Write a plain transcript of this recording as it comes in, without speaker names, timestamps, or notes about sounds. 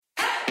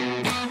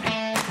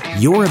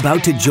You're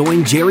about to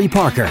join Jerry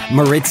Parker,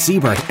 Moritz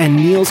Siebert, and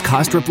Niels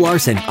Kostrup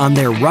Larsen on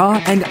their raw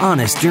and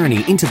honest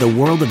journey into the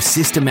world of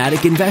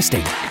systematic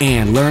investing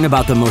and learn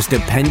about the most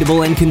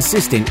dependable and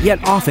consistent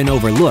yet often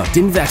overlooked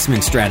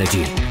investment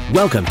strategy.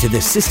 Welcome to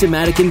the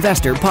Systematic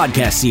Investor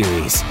Podcast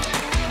Series.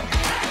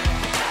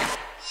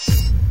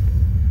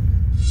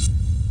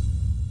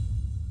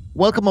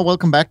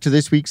 Welcome back to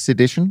this week's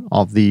edition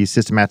of the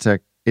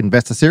Systematic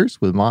Investor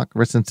Series with Mark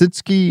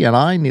Rzepczynski and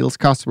I, Niels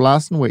Kostrup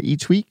Larsen, where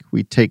each week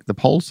we take the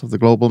pulse of the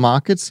global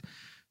markets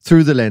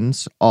through the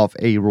lens of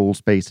a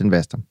rules-based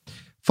investor.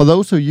 For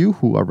those of you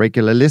who are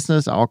regular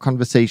listeners, our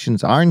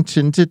conversations are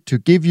intended to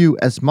give you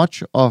as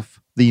much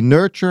of the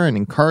nurture and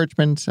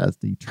encouragement as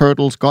the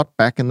turtles got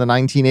back in the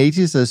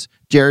 1980s, as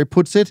Jerry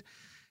puts it.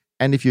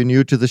 And if you're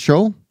new to the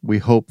show, we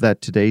hope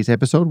that today's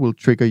episode will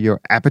trigger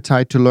your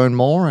appetite to learn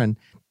more and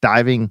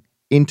diving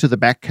into the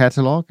back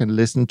catalog and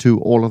listen to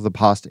all of the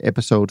past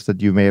episodes that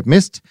you may have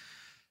missed.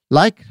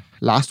 Like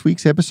last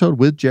week's episode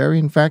with Jerry,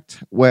 in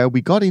fact, where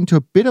we got into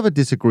a bit of a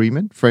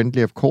disagreement,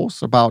 friendly of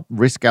course, about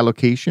risk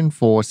allocation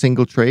for a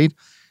single trade,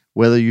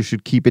 whether you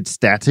should keep it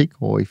static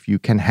or if you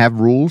can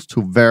have rules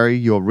to vary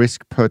your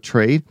risk per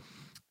trade.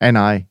 And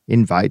I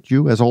invite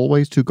you, as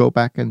always, to go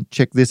back and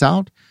check this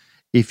out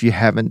if you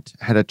haven't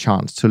had a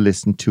chance to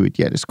listen to it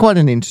yet. It's quite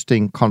an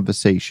interesting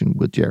conversation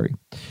with Jerry.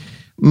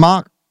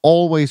 Mark,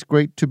 always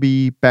great to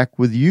be back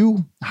with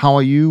you. How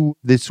are you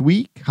this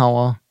week? How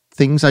are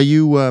things? Are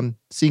you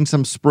seeing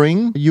some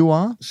spring? You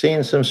are?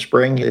 Seeing some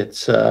spring.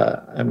 It's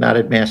I'm not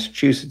in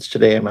Massachusetts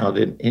today. I'm out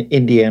in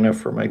Indiana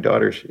for my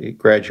daughter's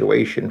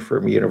graduation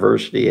from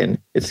university.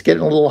 And it's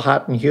getting a little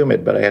hot and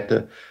humid, but I had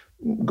to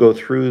go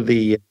through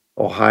the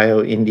Ohio,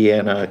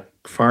 Indiana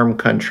farm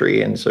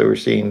country. And so we're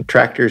seeing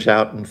tractors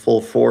out in full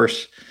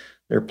force.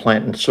 They're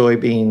planting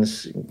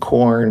soybeans,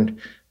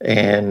 corn,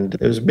 and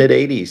it was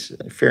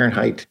mid-80s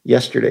Fahrenheit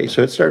yesterday.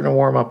 So it's starting to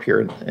warm up here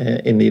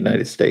in the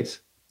United States.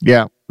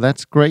 Yeah,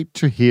 that's great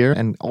to hear,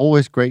 and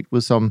always great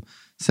with some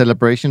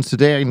celebrations.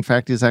 Today, in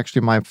fact, is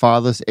actually my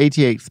father's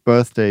 88th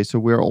birthday. So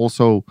we're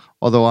also,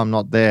 although I'm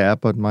not there,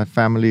 but my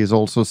family is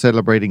also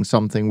celebrating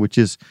something which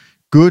is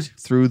good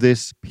through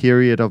this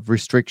period of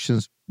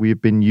restrictions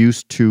we've been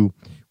used to.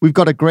 We've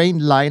got a great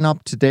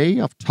lineup today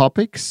of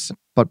topics,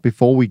 but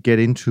before we get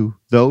into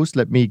those,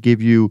 let me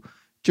give you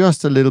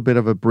just a little bit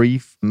of a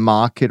brief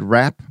market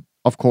wrap.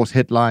 Of course,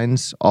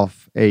 headlines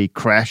of a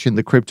crash in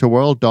the crypto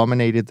world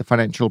dominated the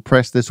financial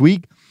press this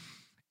week.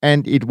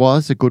 And it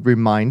was a good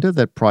reminder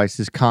that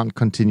prices can't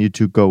continue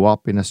to go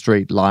up in a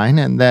straight line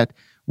and that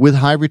with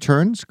high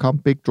returns come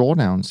big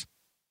drawdowns.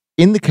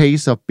 In the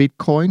case of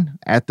Bitcoin,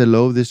 at the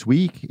low this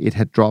week, it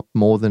had dropped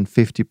more than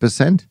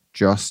 50%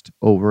 just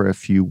over a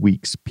few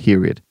weeks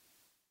period.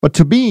 But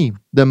to me,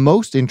 the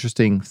most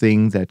interesting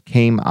thing that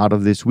came out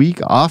of this week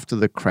after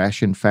the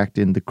crash, in fact,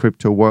 in the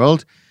crypto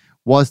world,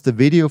 was the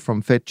video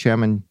from Fed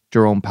Chairman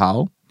Jerome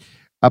Powell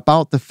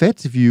about the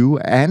Fed's view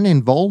and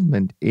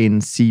involvement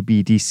in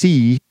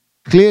CBDC.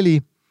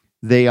 Clearly,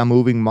 they are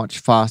moving much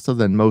faster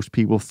than most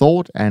people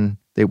thought, and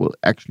they will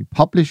actually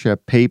publish a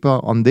paper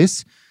on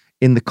this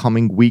in the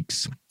coming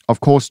weeks.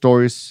 Of course,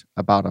 stories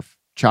about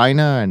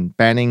China and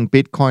banning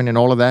Bitcoin and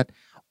all of that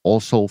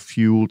also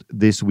fueled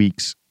this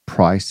week's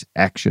price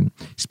action.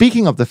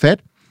 Speaking of the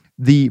Fed,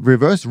 the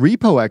reverse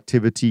repo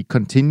activity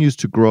continues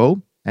to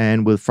grow,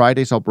 and with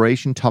Friday's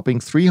operation topping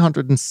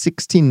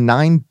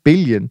 $369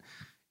 billion,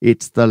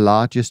 it's the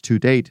largest to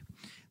date.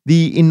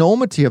 The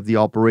enormity of the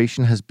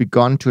operation has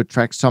begun to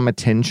attract some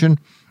attention,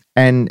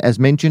 and as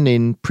mentioned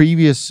in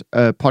previous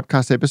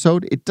podcast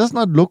episode, it does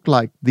not look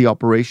like the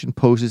operation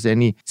poses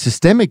any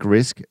systemic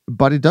risk,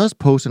 but it does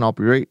pose an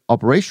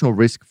operational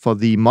risk for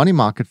the money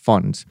market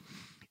funds.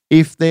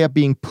 If they are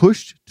being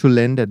pushed to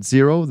lend at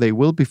zero, they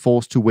will be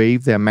forced to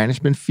waive their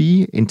management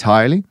fee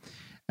entirely,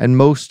 and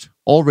most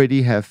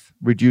already have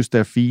reduced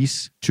their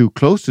fees to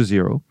close to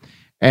zero.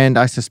 And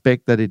I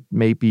suspect that it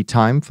may be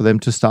time for them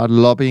to start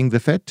lobbying the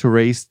Fed to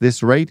raise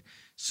this rate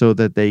so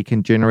that they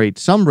can generate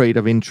some rate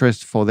of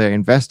interest for their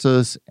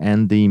investors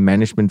and the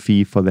management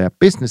fee for their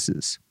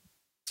businesses.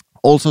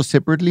 Also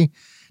separately,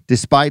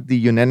 despite the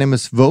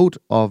unanimous vote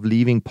of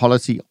leaving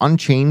policy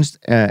unchanged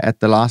at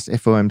the last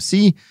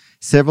FOMC,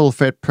 several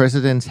Fed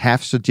presidents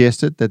have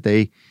suggested that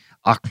they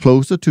are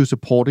closer to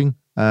supporting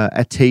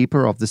a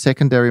taper of the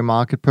secondary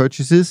market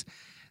purchases.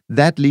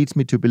 That leads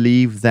me to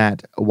believe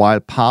that while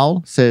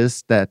Powell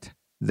says that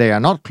they are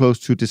not close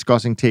to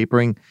discussing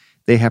tapering,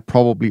 they have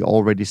probably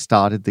already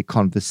started the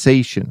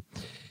conversation.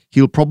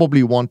 He'll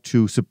probably want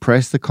to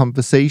suppress the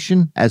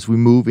conversation as we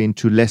move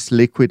into less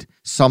liquid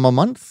summer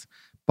months,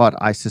 but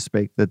I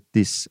suspect that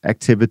this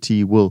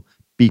activity will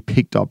be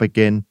picked up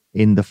again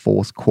in the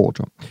fourth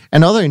quarter.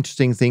 Another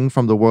interesting thing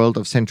from the world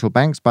of central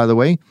banks, by the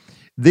way,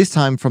 this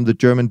time from the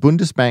German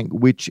Bundesbank,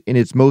 which in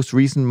its most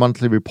recent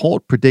monthly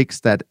report predicts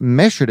that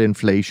measured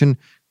inflation,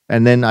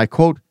 and then I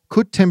quote,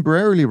 could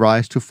temporarily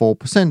rise to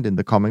 4% in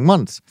the coming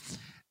months.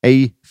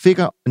 A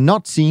figure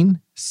not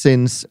seen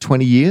since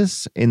 20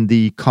 years in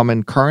the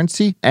common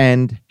currency,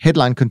 and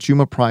headline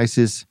consumer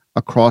prices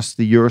across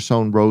the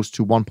Eurozone rose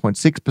to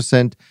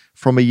 1.6%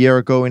 from a year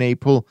ago in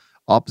April,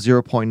 up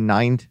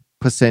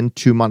 0.9%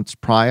 2 months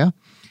prior,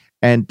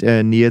 and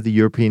near the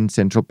European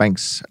Central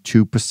Bank's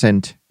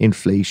 2%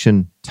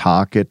 inflation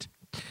target.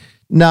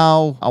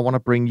 Now, I want to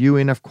bring you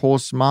in, of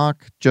course,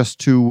 Mark, just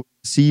to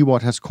see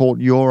what has caught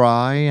your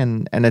eye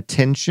and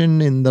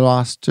attention in the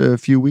last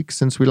few weeks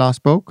since we last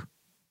spoke.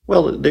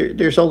 Well,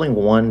 there's only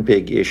one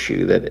big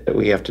issue that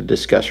we have to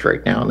discuss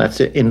right now, and that's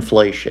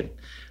inflation.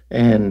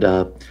 And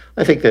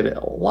I think that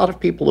a lot of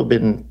people have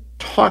been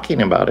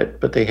talking about it,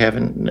 but they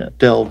haven't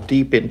delved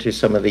deep into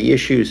some of the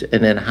issues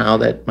and then how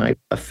that might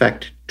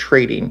affect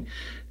trading,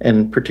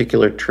 and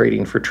particular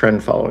trading for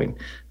trend following.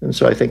 And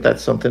so I think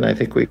that's something I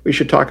think we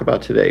should talk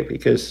about today,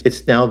 because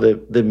it's now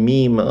the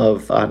meme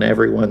on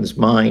everyone's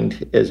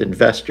mind as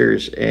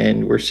investors,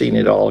 and we're seeing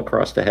it all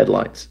across the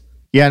headlines.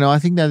 Yeah, no, I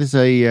think that is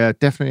a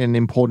definitely an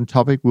important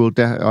topic.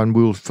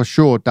 We'll for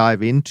sure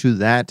dive into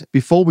that.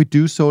 Before we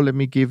do so, let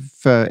me give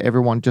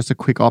everyone just a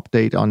quick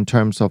update on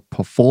terms of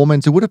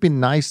performance. It would have been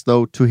nice,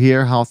 though, to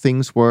hear how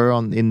things were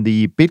in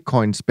the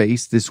Bitcoin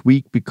space this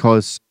week,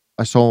 because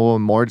I saw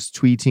Moritz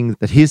tweeting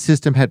that his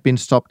system had been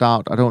stopped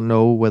out. I don't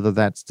know whether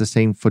that's the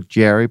same for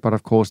Jerry, but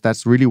of course,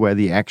 that's really where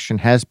the action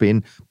has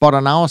been. But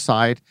on our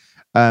side,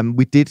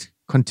 we did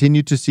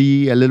continue to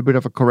see a little bit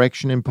of a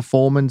correction in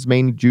performance,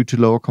 mainly due to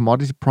lower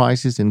commodity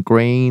prices in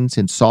grains,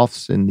 in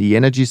softs, in the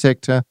energy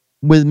sector,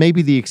 with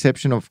maybe the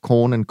exception of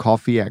corn and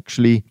coffee,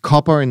 actually.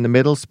 Copper in the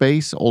metal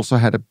space also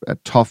had a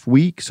tough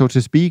week, so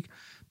to speak.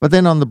 But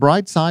then on the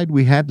bright side,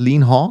 we had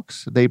lean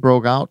hogs. They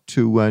broke out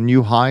to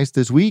new highs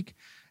this week,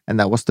 and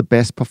that was the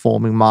best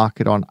performing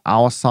market on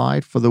our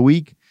side for the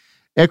week.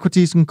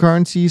 Equities and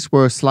currencies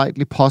were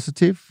slightly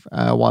positive,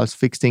 whilst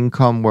fixed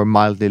income were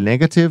mildly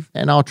negative.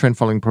 And our trend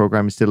following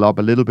program is still up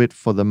a little bit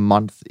for the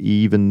month,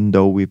 even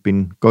though we've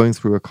been going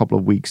through a couple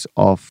of weeks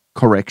of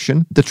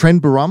correction. The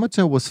trend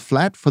barometer was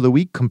flat for the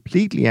week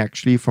completely,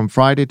 actually. From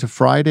Friday to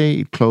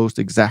Friday, it closed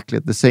exactly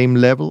at the same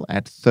level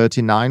at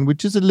 39,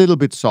 which is a little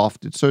bit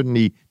soft. It's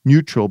certainly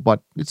neutral,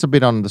 but it's a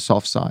bit on the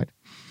soft side.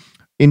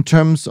 In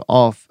terms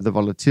of the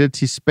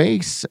volatility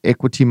space,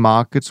 equity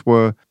markets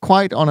were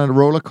quite on a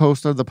roller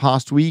coaster the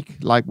past week,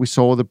 like we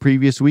saw the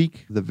previous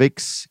week. The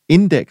VIX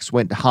index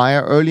went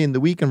higher early in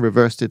the week and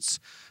reversed its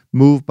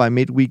move by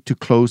midweek to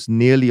close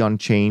nearly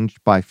unchanged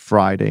by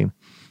Friday.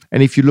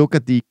 And if you look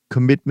at the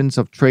commitments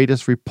of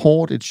traders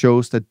report, it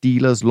shows that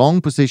dealers' long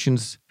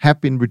positions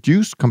have been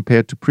reduced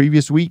compared to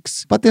previous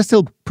weeks, but they're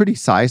still pretty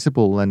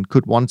sizable and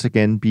could once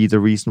again be the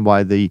reason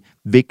why the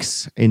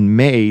VIX in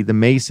May, the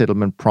May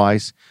settlement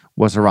price,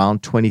 was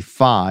around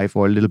 25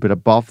 or a little bit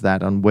above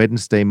that on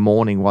Wednesday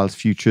morning, whilst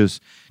futures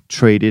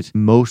traded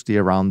mostly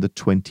around the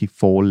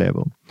 24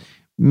 level.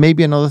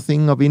 Maybe another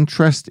thing of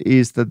interest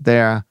is that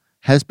there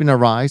has been a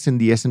rise in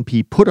the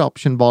S&P put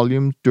option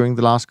volume during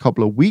the last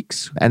couple of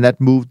weeks, and that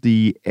moved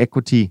the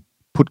equity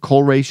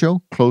put-call ratio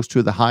close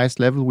to the highest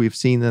level we've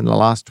seen in the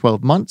last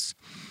 12 months.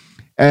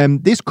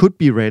 This could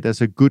be read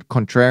as a good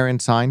contrarian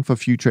sign for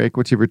future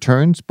equity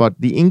returns, but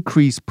the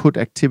increased put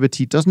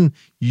activity doesn't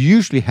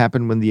usually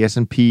happen when the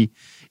S&P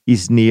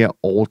is near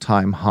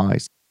all-time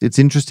highs. It's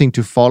interesting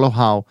to follow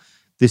how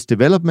this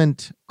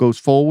development goes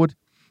forward,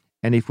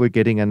 and if we're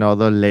getting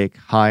another leg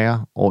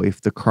higher, or if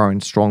the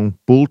current strong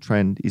bull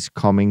trend is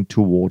coming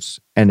towards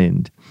an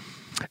end.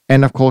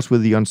 And of course,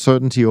 with the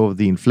uncertainty over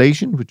the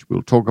inflation, which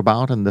we'll talk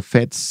about, and the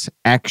Fed's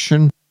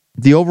action,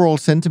 the overall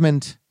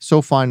sentiment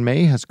so far in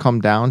May has come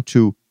down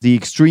to the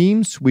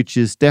extremes, which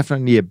is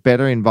definitely a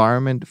better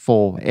environment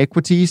for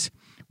equities.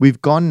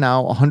 We've gone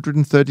now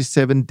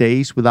 137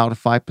 days without a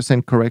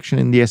 5% correction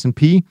in the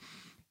S&P,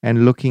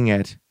 and looking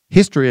at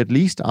history, at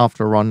least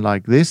after a run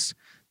like this,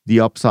 the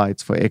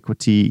upsides for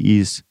equity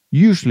is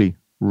usually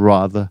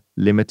rather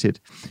limited.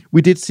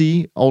 We did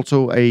see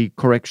also a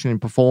correction in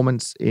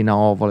performance in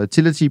our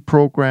volatility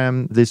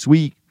program this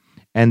week,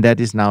 and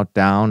that is now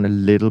down a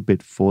little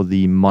bit for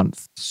the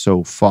month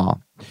so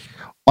far.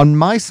 On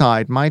my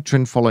side, my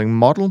trend following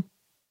model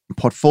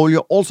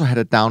portfolio also had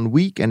a down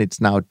week, and it's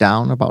now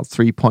down about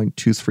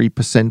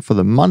 3.23% for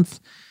the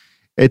month.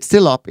 It's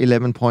still up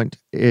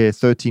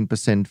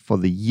 11.13% for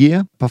the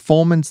year.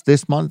 Performance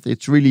this month,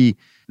 it's really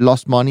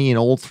lost money in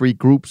all three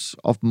groups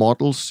of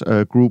models.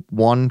 Group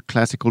 1,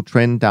 classical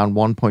trend, down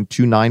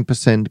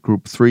 1.29%.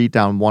 Group 3,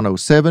 down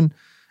 107%.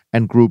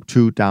 And Group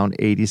 2, down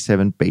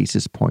 87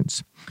 basis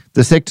points.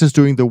 The sectors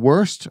doing the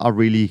worst are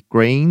really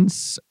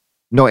grains.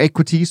 No,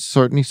 equities,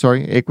 certainly.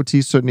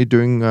 Equities certainly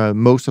doing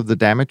most of the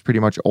damage,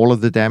 pretty much all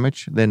of the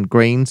damage. Then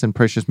grains and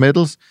precious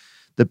metals.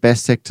 The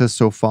best sectors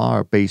so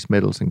far are base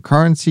metals and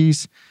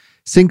currencies.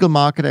 Single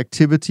market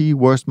activity,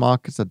 worst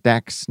markets are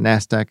DAX,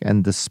 NASDAQ,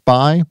 and the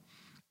SPY.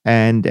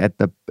 And at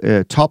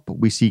the top,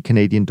 we see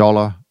Canadian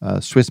dollar,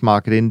 Swiss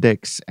market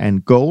index,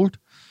 and gold.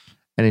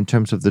 And in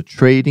terms of the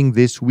trading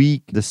this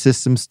week, the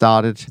system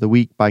started the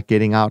week by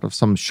getting out of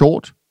some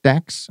short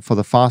DAX for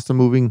the faster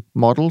moving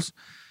models.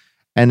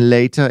 And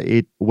later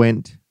it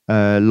went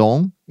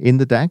long in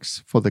the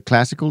DAX for the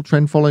classical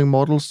trend following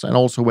models, and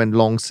also went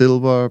long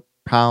silver,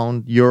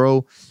 pound,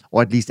 euro,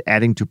 or at least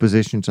adding to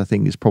positions, I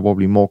think is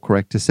probably more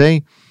correct to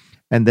say.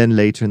 And then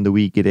later in the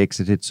week, it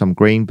exited some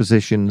grain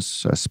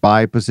positions, a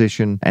SPY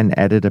position, and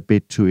added a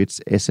bit to its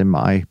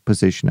SMI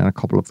position and a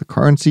couple of the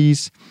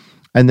currencies.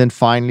 And then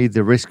finally,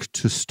 the risk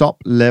to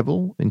stop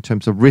level in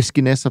terms of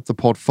riskiness of the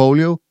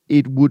portfolio,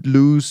 it would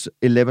lose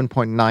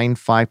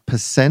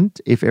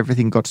 11.95% if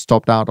everything got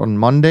stopped out on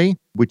Monday,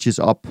 which is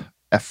up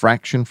a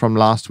fraction from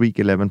last week.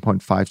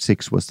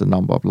 11.56 was the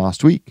number of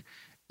last week.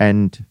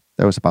 And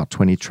there was about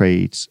 20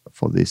 trades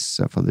for this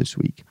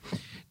week.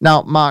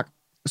 Now, Mark,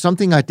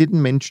 something I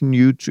didn't mention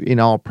in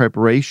our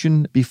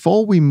preparation,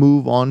 before we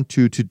move on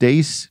to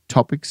today's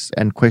topics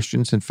and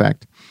questions, in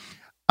fact,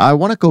 I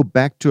want to go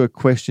back to a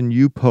question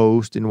you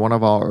posed in one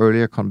of our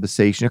earlier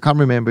conversations. I can't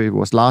remember if it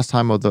was last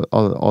time or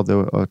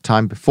the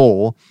time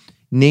before.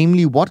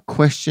 Namely, what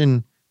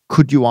question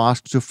could you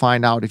ask to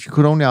find out, if you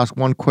could only ask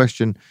one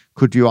question,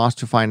 could you ask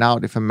to find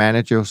out if a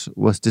manager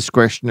was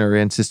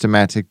discretionary and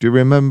systematic? Do you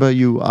remember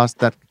you asked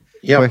that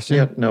question?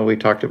 Yeah, no, we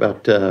talked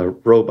about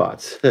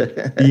robots.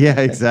 Yeah,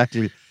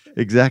 exactly.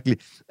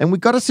 And we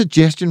got a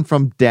suggestion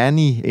from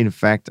Danny. In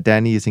fact,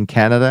 Danny is in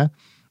Canada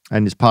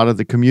and is part of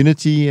the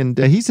community. And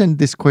he sent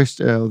this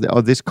question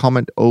or this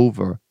comment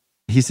over.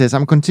 He says,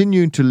 I'm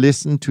continuing to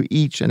listen to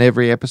each and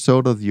every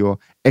episode of your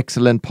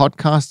excellent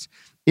podcast.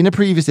 In a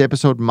previous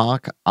episode,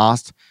 Mark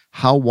asked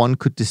how one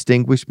could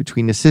distinguish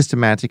between a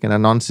systematic and a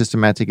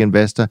non-systematic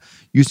investor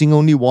using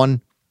only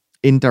one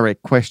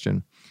indirect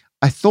question.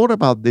 I thought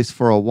about this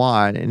for a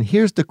while, and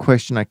here's the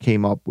question I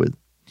came up with.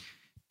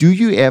 Do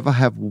you ever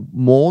have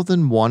more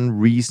than one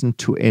reason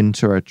to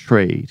enter a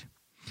trade?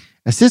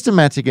 A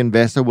systematic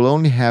investor will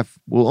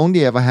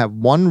only ever have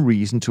one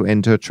reason to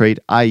enter a trade,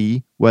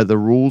 i.e., where the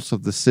rules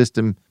of the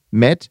system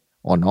met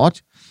or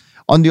not.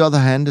 On the other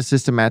hand,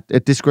 a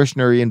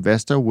discretionary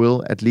investor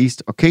will at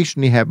least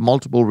occasionally have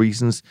multiple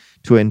reasons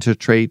to enter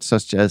trades,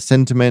 such as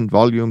sentiment,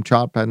 volume,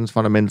 chart patterns,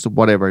 fundamentals,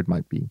 whatever it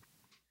might be.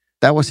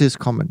 That was his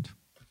comment.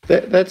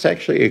 That's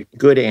actually a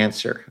good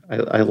answer.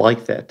 I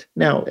like that.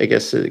 Now, I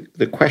guess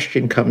the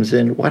question comes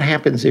in, what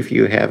happens if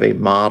you have a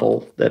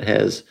model that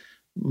has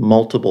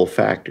multiple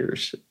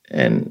factors,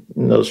 and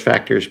those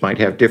factors might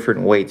have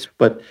different weights,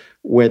 but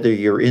whether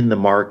you're in the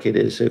market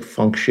is a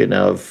function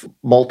of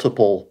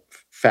multiple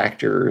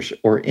factors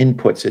or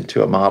inputs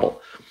into a model?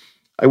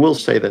 I will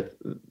say that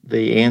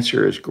the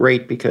answer is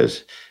great,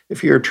 because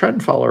if you're a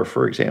trend follower,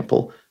 for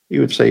example, you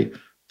would say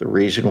the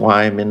reason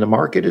why I'm in the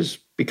market is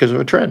because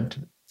of a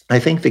trend. I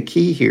think the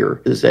key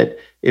here is that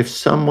if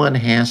someone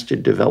has to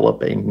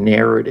develop a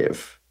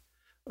narrative,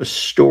 a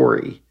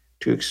story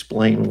to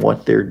explain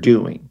what they're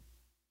doing,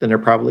 then they're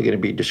probably going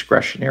to be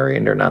discretionary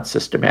and they're not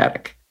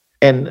systematic.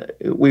 And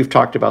we've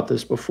talked about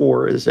this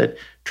before, is that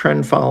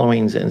trend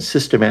followings and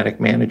systematic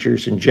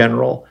managers in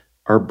general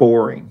are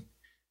boring.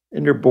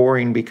 And they're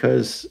boring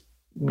because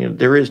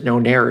there is no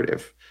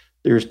narrative.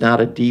 There's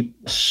not a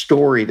deep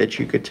story that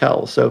you could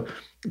tell. So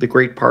the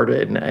great part,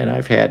 and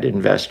I've had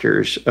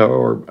investors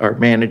or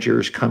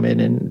managers come in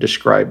and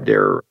describe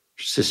their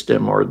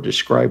system or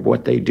describe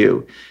what they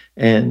do.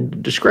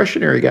 And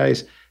discretionary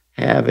guys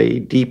have a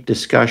deep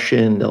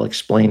discussion. They'll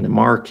explain the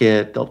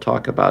market. They'll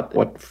talk about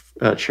what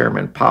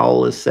Chairman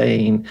Powell is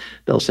saying.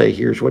 They'll say,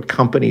 here's what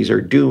companies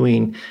are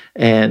doing.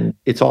 And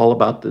it's all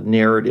about the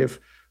narrative.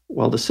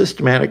 While the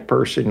systematic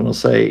person will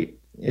say,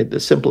 in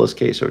the simplest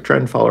case of a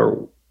trend follower,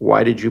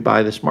 why did you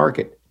buy this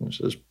market? And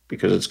says,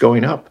 because it's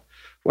going up.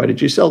 Why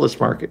did you sell this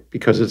market?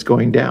 Because it's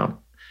going down.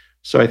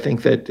 So I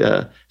think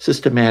that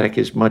systematic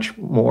is much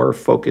more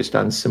focused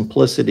on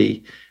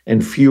simplicity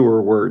and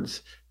fewer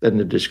words than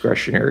the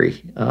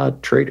discretionary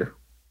trader.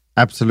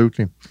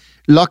 Absolutely.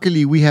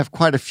 Luckily, we have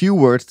quite a few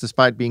words,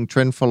 despite being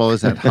trend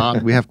followers at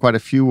heart. We have quite a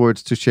few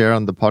words to share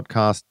on the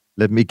podcast.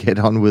 Let me get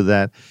on with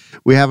that.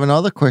 We have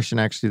another question,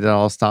 actually, that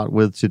I'll start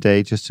with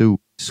today, just to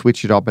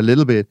switch it up a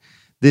little bit.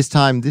 This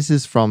time, this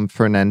is from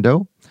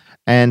Fernando.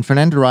 And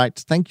Fernando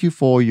writes, thank you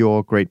for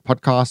your great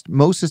podcast.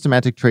 Most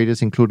systematic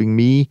traders, including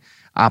me,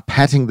 are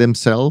patting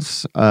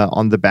themselves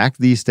on the back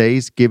these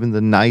days, given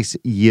the nice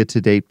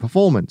year-to-date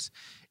performance.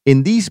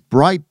 In these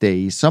bright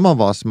days, some of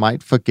us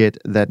might forget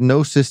that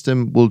no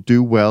system will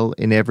do well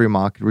in every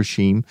market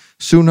regime.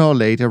 Sooner or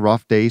later,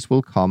 rough days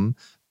will come.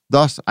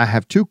 Thus, I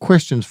have two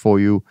questions for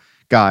you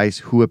guys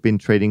who have been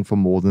trading for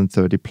more than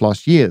 30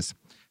 plus years.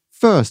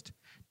 First,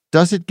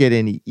 does it get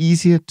any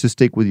easier to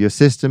stick with your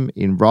system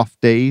in rough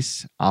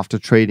days after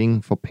trading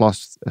for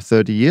plus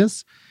 30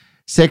 years?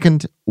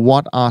 Second,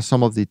 what are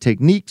some of the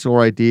techniques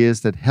or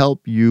ideas that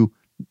help you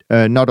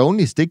not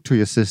only stick to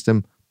your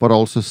system, but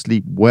also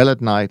sleep well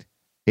at night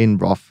in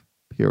rough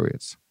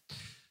periods?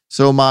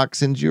 So, Mark,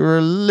 since you're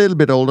a little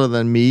bit older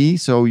than me,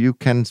 so you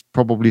can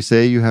probably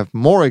say you have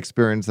more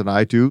experience than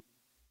I do.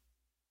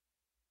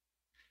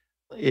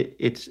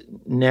 It's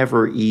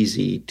never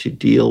easy to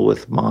deal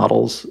with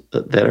models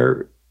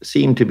that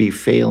seem to be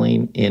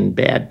failing in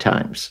bad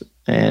times.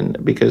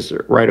 And because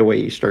right away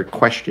you start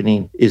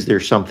questioning, is there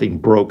something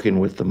broken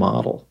with the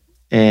model?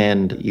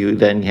 And you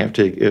then have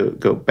to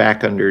go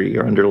back under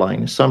your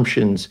underlying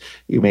assumptions.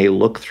 You may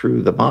look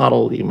through the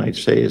model. You might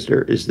say,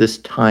 is this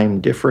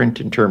time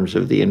different in terms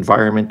of the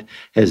environment?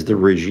 Has the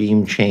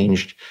regime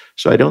changed?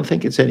 So I don't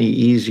think it's any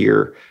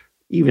easier,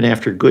 even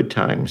after good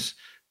times,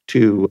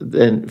 to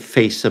then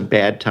face some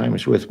bad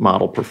times with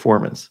model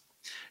performance.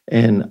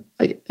 And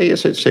I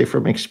guess I'd say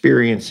from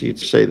experience, you'd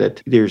say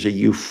that there's a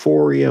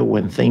euphoria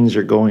when things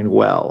are going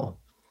well,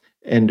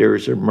 and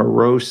there's a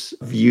morose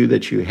view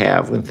that you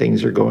have when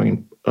things are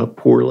going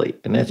poorly,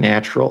 and that's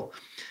natural.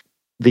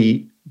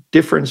 The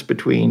difference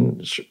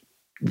between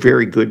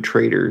very good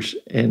traders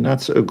and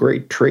not so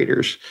great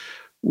traders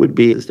would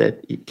be is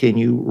that can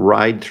you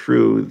ride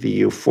through the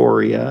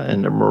euphoria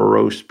and the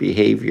morose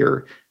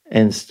behavior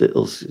and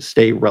still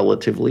stay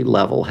relatively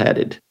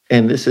level-headed?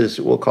 And this is,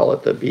 we'll call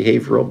it the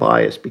behavioral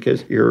bias,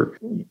 because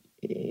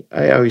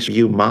I always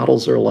view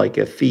models are like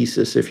a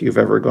thesis if you've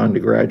ever gone to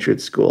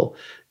graduate school.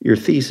 Your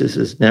thesis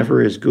is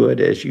never as good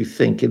as you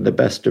think in the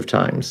best of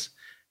times,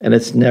 and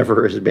it's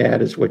never as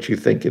bad as what you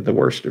think in the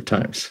worst of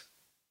times.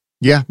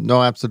 Yeah,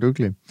 no,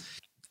 absolutely.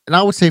 And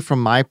I would say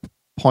from my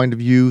point of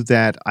view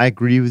that I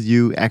agree with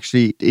you.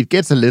 Actually, it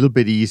gets a little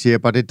bit easier,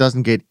 but it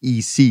doesn't get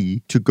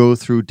easy to go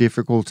through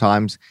difficult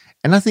times.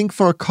 And I think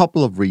for a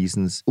couple of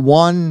reasons.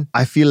 One,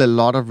 I feel a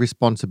lot of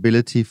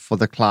responsibility for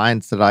the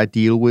clients that I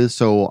deal with.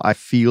 So I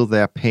feel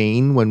their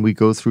pain when we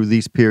go through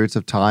these periods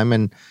of time.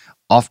 And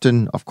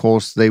often, of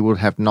course, they will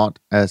have not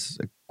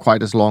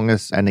quite as long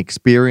as an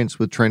experience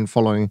with trend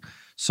following.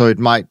 So it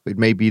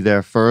may be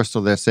their first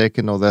or their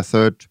second or their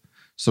third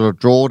sort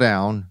of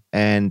drawdown.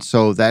 And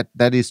so that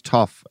is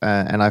tough.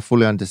 And I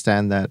fully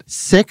understand that.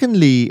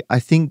 Secondly, I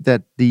think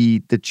that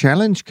the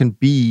challenge can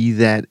be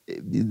that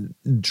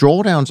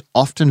drawdowns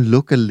often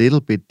look a little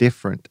bit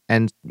different.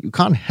 And you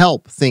can't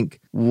help think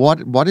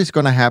what is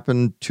going to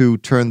happen to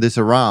turn this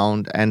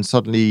around, and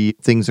suddenly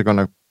things are going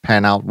to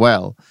pan out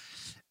well.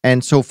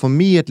 And so for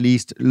me, at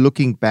least,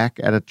 looking back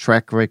at a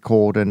track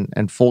record,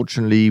 and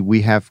fortunately,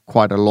 we have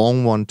quite a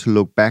long one to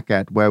look back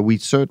at, where we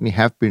certainly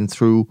have been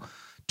through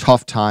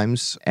tough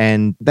times.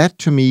 And that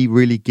to me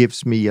really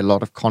gives me a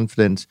lot of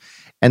confidence.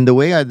 And the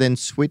way I then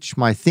switch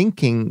my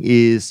thinking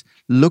is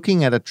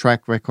looking at a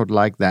track record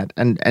like that.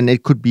 And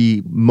it could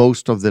be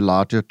most of the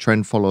larger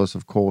trend followers,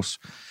 of course.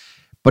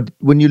 But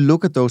when you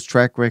look at those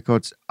track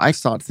records, I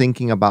start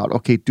thinking about,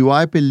 okay, do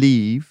I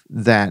believe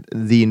that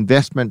the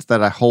investments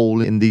that I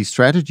hold in these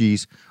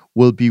strategies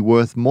will be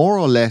worth more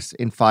or less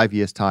in 5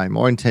 years' time,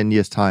 or in 10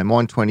 years' time, or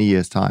in 20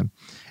 years' time?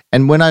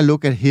 And when I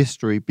look at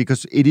history,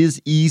 because it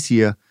is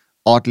easier,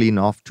 oddly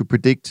enough, to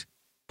predict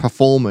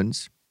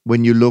performance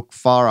when you look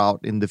far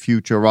out in the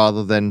future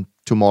rather than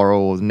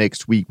tomorrow or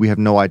next week. We have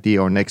no idea,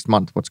 or next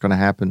month, what's going to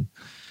happen.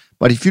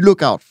 But if you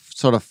look out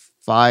sort of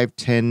 5,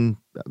 10,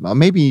 or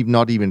maybe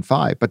not even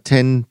 5, but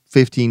 10,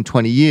 15,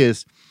 20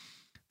 years,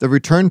 the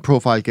return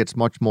profile gets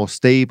much more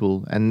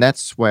stable. And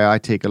that's where I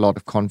take a lot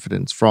of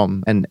confidence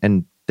from. And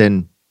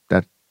then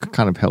that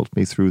kind of helps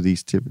me through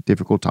these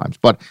difficult times.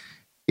 But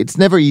it's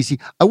never easy.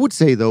 I would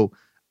say, though,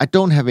 I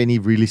don't have any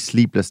really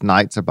sleepless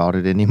nights about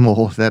it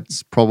anymore.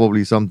 That's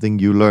probably something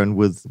you learn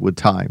with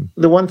time.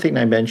 The one thing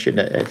I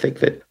mentioned, I think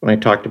that when I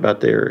talked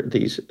about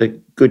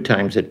the good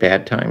times and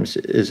bad times,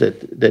 is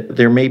that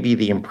there may be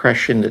the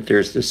impression that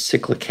there's this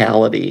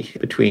cyclicality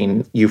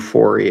between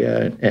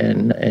euphoria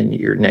and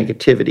your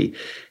negativity.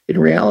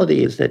 In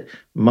reality, is that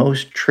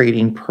most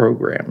trading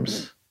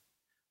programs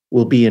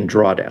will be in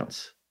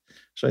drawdowns.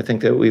 So I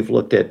think that we've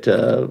looked at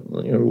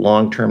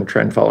long-term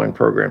trend following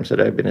programs that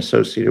I've been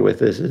associated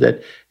with is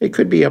that it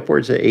could be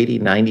upwards of 80,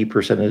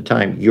 90% of the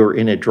time you're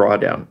in a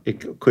drawdown.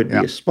 It could be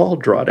a small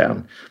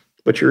drawdown,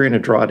 but you're in a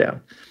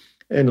drawdown.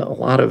 And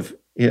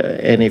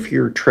and if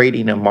you're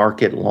trading a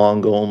market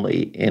long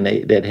only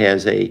that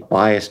has a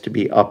bias to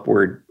be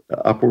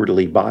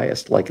upwardly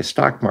biased, like a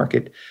stock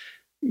market,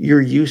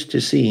 you're used to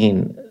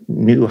seeing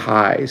new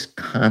highs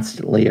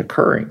constantly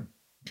occurring.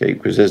 Okay,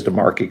 because as the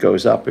market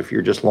goes up, if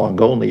you're just long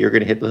only, you're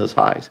going to hit those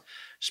highs.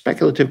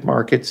 Speculative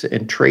markets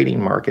and trading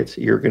markets,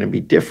 you're going to be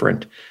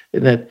different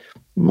in that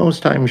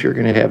most times you're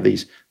going to have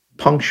these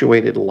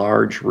punctuated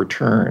large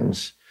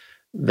returns.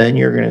 Then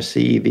you're going to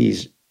see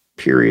these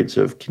periods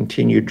of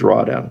continued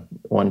drawdown,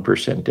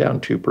 1% down,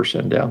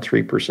 2% down,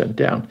 3%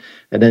 down,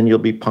 and then you'll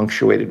be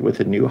punctuated with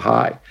a new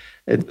high.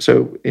 And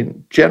so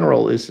in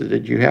general is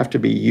that you have to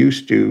be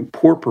used to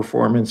poor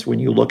performance when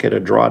you look at a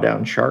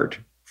drawdown chart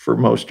for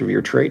most of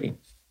your trading.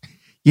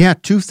 Yeah,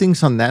 two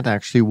things on that,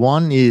 actually.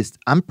 One is,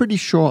 I'm pretty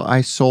sure I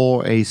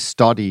saw a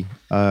study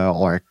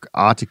or an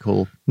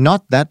article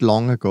not that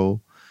long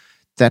ago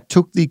that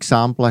took the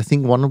example. I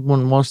think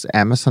one was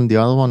Amazon, the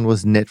other one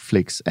was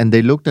Netflix. And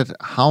they looked at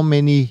how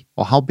many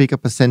or how big a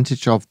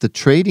percentage of the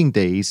trading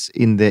days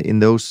in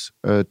those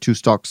two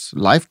stocks'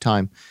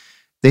 lifetime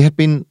they had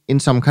been in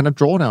some kind of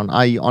drawdown,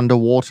 i.e.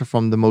 underwater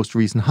from the most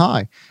recent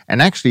high.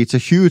 And actually, it's a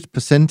huge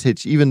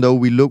percentage, even though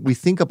we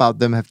think about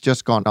them have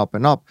just gone up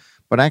and up.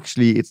 But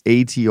actually, it's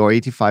 80 or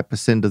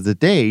 85% of the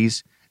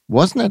days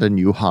wasn't at a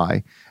new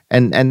high.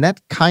 And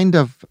that kind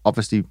of,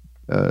 obviously,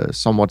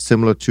 somewhat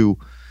similar to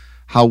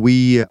how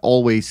we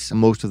always,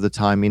 most of the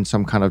time, in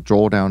some kind of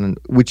drawdown, and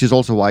which is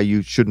also why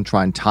you shouldn't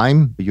try and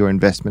time your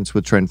investments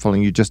with trend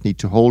following. You just need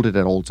to hold it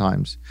at all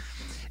times.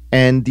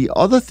 And the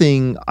other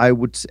thing I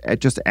would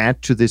just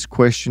add to this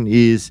question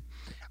is,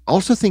 I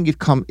also think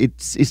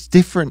it's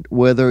different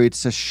whether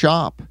it's a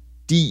sharp,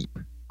 deep,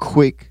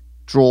 quick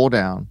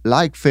drawdown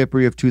like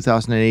February of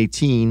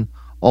 2018,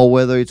 or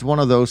whether it's one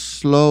of those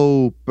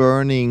slow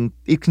burning.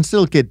 It can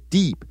still get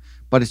deep,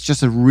 but it's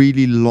just a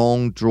really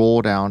long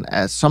drawdown,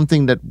 as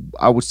something that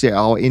I would say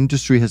our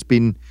industry has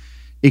been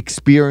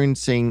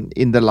experiencing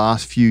in the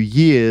last few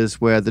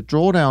years, where the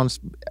drawdowns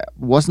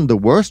wasn't the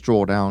worst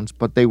drawdowns,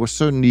 but they were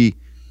certainly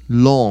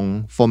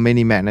long for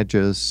many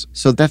managers.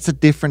 So that's a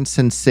different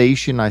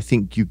sensation I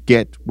think you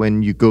get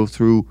when you go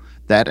through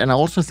that. And I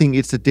also think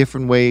it's a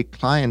different way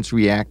clients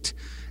react.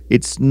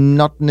 It's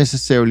not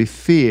necessarily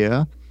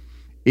fear.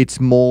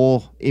 It's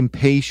more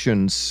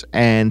impatience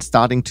and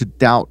starting to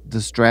doubt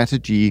the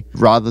strategy,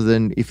 rather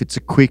than if it's a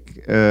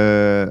quick,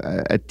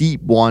 a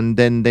deep one,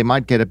 then they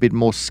might get a bit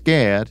more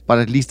scared, but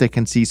at least they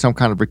can see some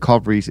kind of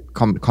recovery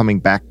coming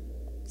back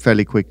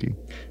fairly quickly.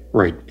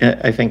 Right.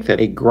 I think that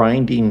a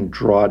grinding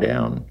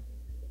drawdown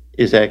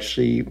is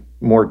actually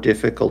more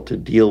difficult to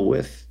deal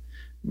with,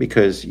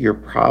 because you're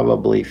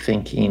probably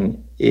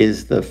thinking,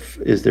 is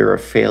there a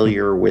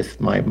failure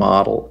with my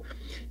model?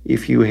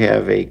 If you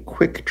have a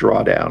quick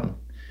drawdown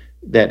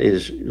that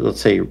is, let's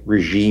say,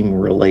 regime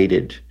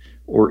related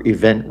or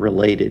event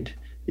related,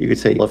 you could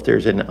say, well, if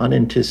there's an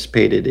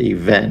unanticipated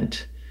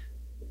event,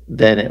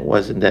 then it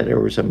wasn't that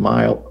there was a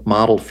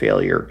model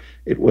failure,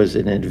 it was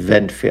an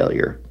event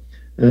failure.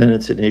 And then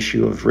it's an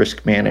issue of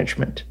risk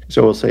management.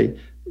 So we'll say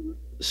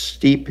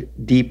steep,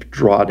 deep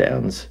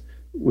drawdowns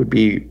would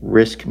be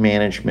risk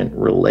management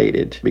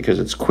related because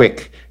it's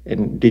quick.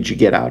 And did you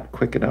get out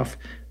quick enough?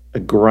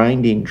 A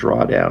grinding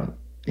drawdown,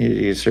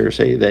 you sort of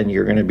say, then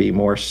you're going to be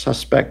more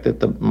suspect that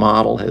the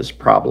model is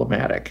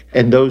problematic.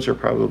 And those are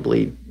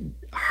probably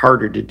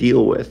harder to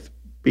deal with,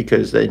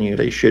 because then you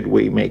say, should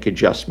we make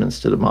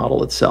adjustments to the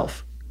model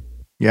itself?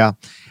 Yeah.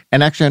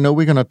 And actually, I know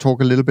we're going to talk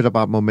a little bit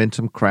about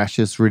momentum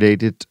crashes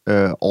related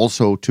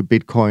also to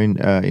Bitcoin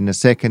in a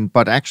second.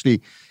 But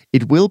actually,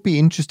 it will be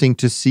interesting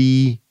to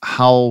see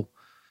how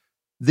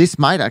this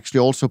might actually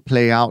also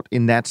play out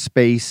in that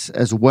space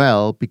as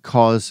well,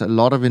 because a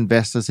lot of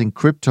investors in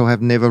crypto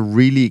have never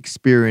really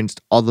experienced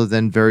other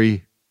than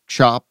very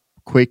sharp,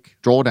 quick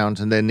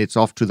drawdowns, and then it's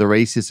off to the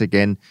races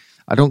again.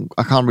 I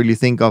can't really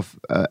think of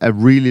a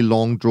really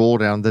long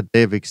drawdown that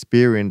they've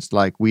experienced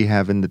like we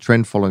have in the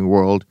trend following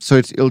world. So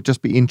it'll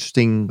just be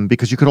interesting,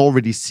 because you could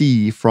already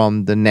see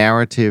from the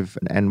narrative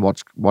and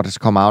what has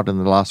come out in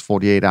the last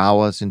 48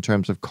 hours in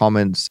terms of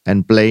comments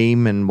and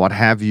blame and what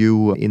have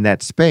you in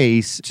that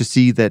space, to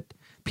see that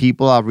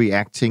people are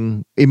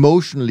reacting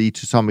emotionally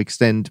to some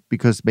extent,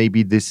 because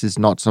maybe this is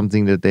not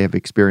something that they have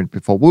experienced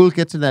before. We'll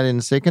get to that in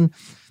a second.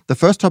 The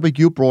first topic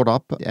you brought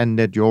up, and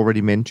that you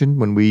already mentioned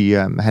when we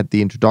had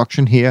the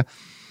introduction here,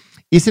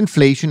 is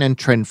inflation and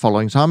trend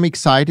following. So I'm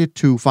excited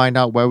to find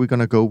out where we're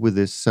going to go with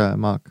this,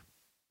 Mark.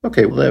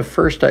 Okay, well, the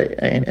first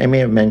I may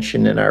have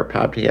mentioned in our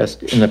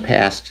podcast in the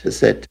past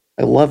is that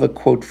I love a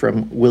quote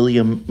from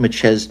William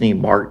McChesney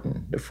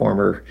Martin, the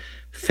former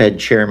Fed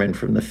chairman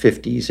from the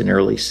 50s and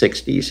early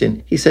 60s.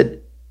 And he said,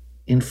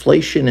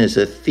 inflation is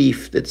a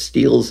thief that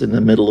steals in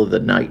the middle of the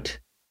night.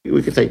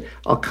 We could say,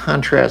 I'll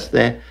contrast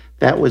that.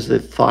 That was the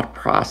thought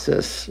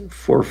process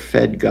for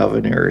Fed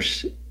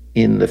governors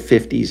in the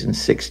 50s and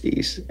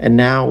 60s. And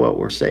now what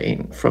we're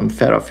saying from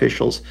Fed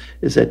officials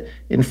is that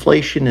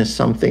inflation is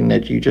something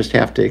that you just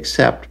have to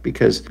accept,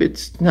 because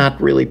it's not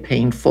really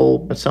painful,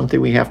 but something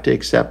we have to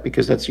accept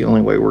because that's the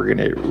only way we're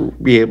going to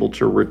be able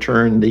to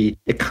return the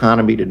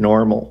economy to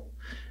normal.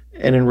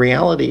 And in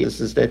reality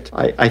is that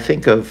I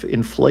think of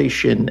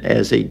inflation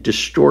as a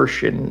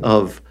distortion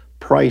of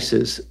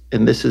prices,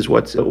 and this is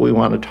what we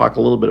want to talk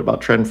a little bit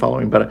about trend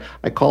following, but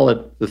I call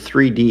it the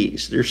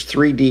 3Ds. There's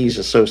 3Ds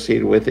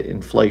associated with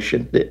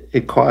inflation.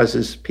 It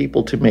causes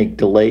people to make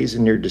delays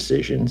in their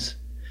decisions,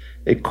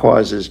 it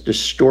causes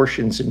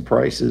distortions in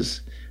prices,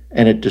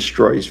 and it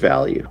destroys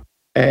value.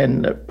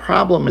 And the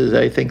problem is,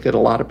 I think that a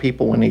lot of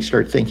people, when they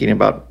start thinking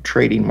about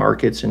trading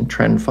markets and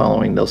trend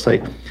following, they'll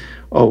say,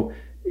 oh,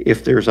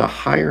 if there's a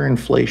higher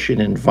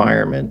inflation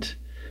environment,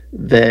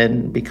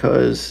 then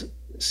because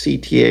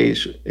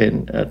CTAs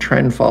and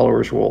trend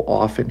followers will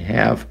often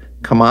have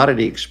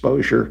commodity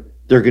exposure,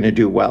 they're going to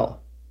do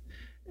well.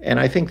 And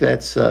I think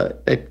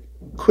it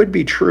could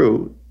be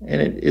true,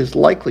 and it is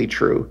likely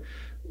true,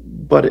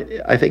 but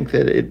I think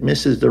that it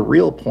misses the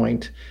real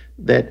point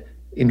that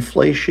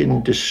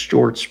inflation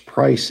distorts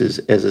prices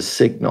as a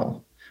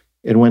signal.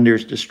 And when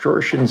there's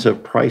distortions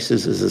of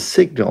prices as a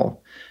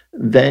signal,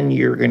 then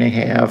you're going to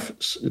have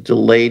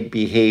delayed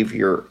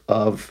behavior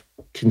of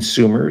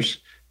consumers.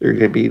 There's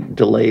going to be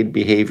delayed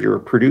behavior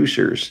of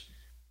producers.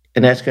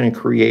 And that's going to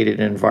create an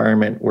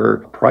environment where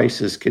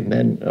prices can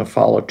then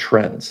follow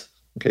trends.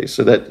 Okay,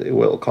 so that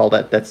we'll call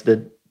that's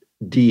the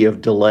D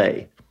of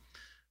delay.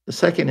 The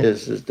second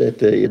is that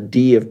the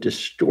D of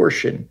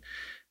distortion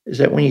is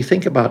that when you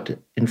think about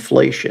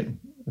inflation,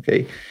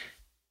 okay,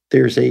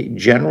 there's a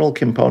general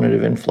component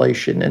of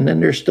inflation, and then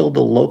there's still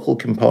the local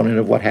component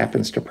of what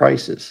happens to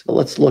prices.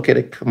 Let's look at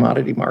a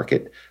commodity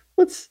market.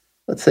 Let's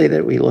say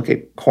that we look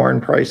at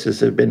corn prices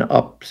have been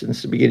up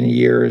since the beginning of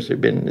years.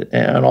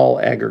 And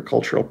all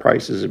agricultural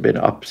prices have been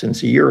up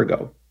since a year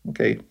ago.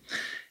 Okay,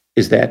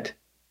 is that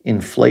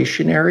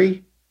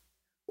inflationary,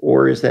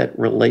 or is that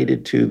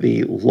related to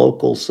the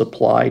local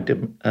supply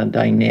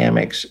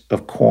dynamics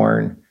of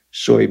corn,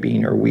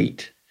 soybean, or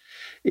wheat?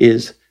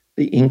 Is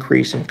the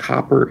increase in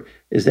copper,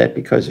 is that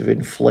because of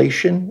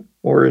inflation,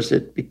 or is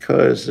it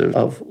because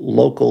of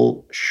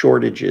local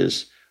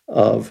shortages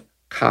of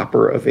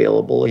copper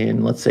available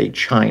in, let's say,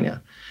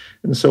 China?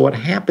 And so what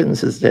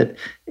happens is that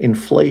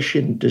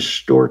inflation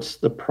distorts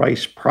the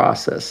price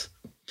process.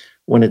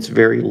 When it's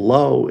very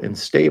low and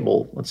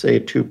stable, let's say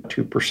at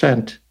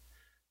 2%,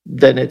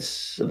 then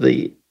it's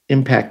the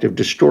impact of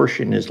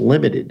distortion is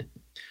limited.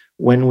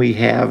 When we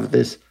have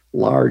this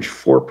large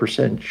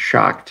 4%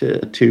 shock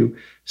to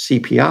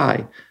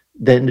CPI,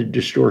 then the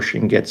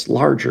distortion gets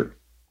larger.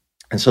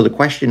 And so the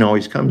question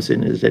always comes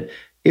in is that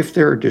if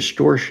there are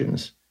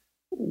distortions,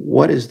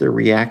 what is the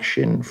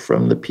reaction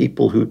from the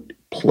people who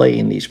play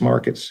in these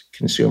markets,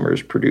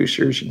 consumers,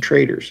 producers, and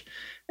traders?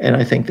 And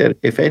I think that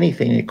if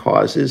anything, it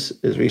causes,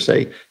 as we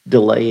say,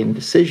 delay in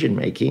decision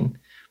making.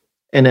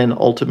 And then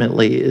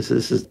ultimately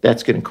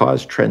that's going to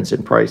cause trends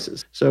in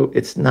prices. So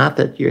it's not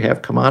that you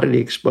have commodity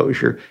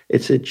exposure,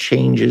 it's it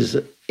changes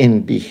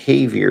in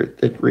behavior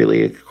that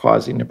really is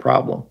causing the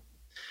problem.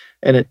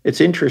 And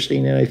it's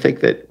interesting, and I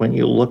think that when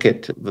you look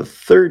at the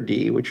third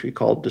D, which we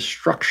call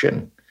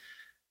destruction,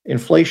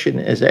 inflation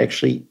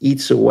actually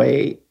eats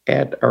away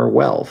at our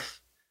wealth.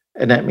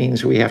 And that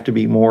means we have to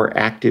be more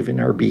active in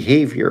our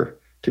behavior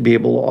to be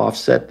able to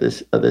offset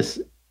this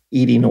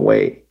eating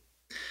away.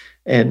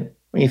 And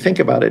when you think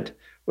about it,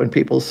 when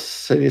people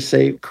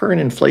say current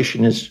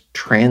inflation is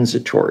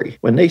transitory,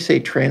 when they say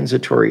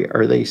transitory,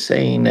 are they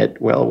saying that,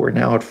 well, we're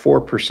now at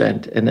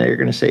 4%, and they're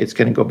going to say it's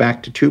going to go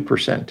back to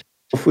 2%?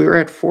 If we were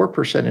at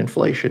 4%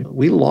 inflation,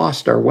 we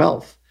lost our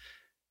wealth.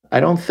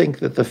 I don't think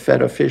that the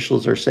Fed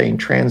officials are saying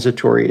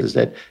transitory is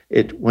that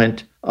it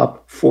went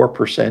up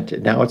 4%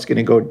 and now it's going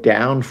to go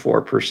down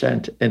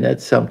 4%, and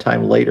that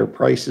sometime later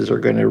prices are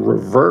going to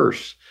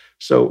reverse.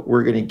 So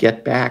we're going to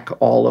get back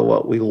all of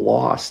what we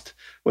lost.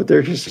 What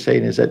they're just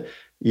saying is that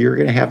you're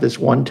going to have this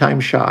one-time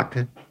shock.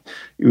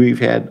 We've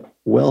had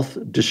wealth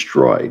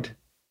destroyed,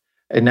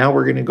 and now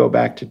we're going to go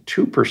back to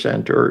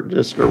 2% or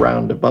just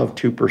around above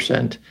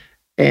 2%.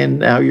 And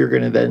now you're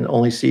going to then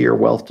only see your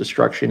wealth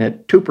destruction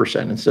at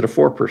 2% instead of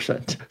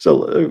 4%.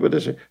 So what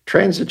is it?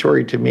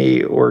 Transitory to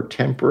me, or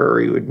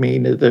temporary, would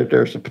mean that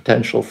there's a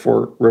potential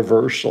for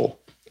reversal.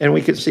 And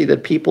we can see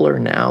that people are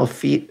now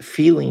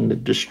feeling the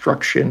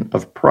destruction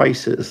of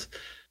prices.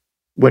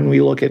 When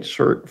we look at,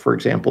 for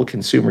example,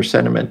 consumer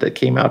sentiment that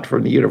came out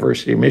from the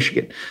University of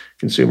Michigan,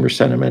 consumer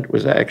sentiment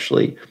was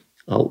actually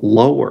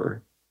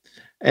lower.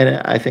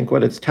 And I think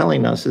what it's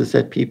telling us is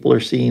that people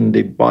are seeing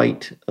the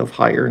bite of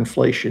higher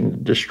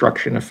inflation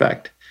destruction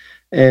effect.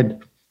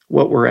 And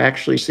what we're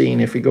actually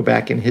seeing, if we go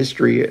back in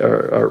history,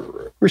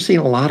 we're seeing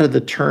a lot of the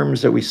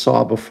terms that we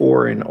saw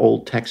before in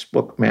old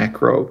textbook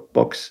macro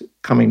books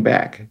coming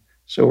back.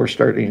 So we're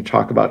starting to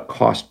talk about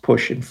cost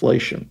push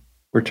inflation.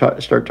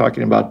 Start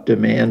talking about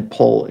demand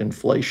pull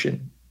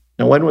inflation.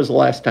 Now, when was the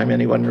last time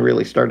anyone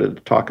really started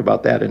to talk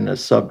about that in a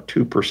sub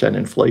 2%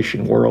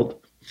 inflation world?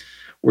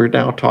 We're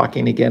now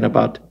talking again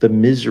about the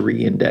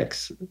misery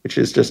index, which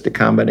is just a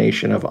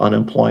combination of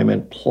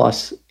unemployment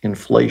plus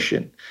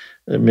inflation.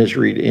 The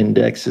misery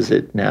index is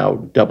at now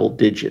double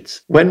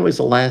digits. When was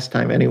the last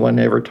time anyone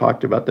ever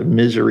talked about the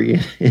misery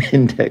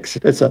index?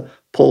 That's a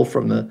pull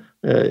from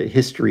the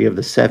history of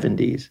the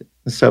 70s.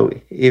 So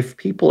if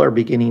people are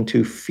beginning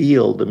to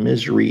feel the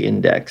misery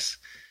index,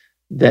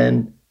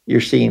 then you're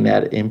seeing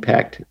that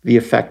impact the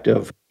effect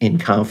of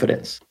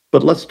inconfidence.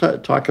 But let's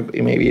talk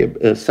maybe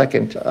a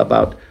second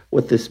about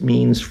what this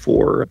means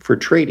for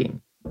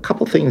trading. A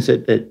couple things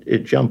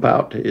that jump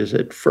out is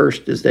that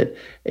first is that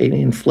an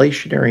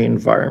inflationary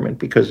environment,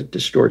 because it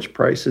distorts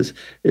prices,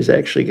 is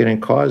actually going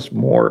to cause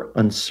more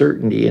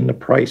uncertainty in the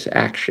price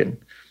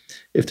action.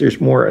 If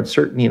there's more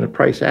uncertainty in the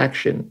price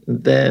action,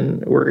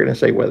 then we're going to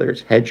say whether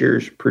it's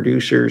hedgers,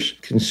 producers,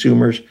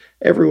 consumers,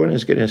 everyone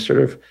is going to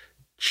sort of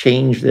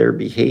change their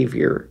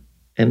behavior.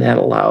 And that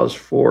allows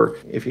for,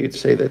 if you'd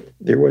say that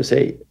there was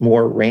a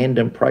more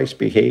random price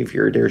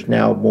behavior, there's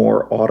now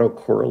more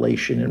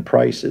autocorrelation in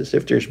prices.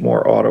 If there's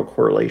more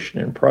autocorrelation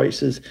in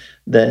prices,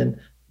 then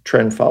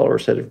trend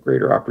followers have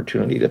greater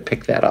opportunity to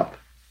pick that up.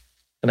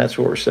 And that's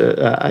what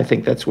I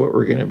think that's what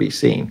we're going to be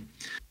seeing.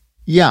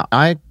 Yeah,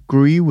 I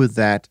agree with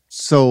that.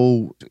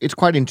 So it's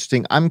quite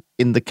interesting. I'm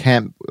in the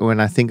camp when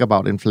I think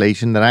about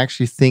inflation that I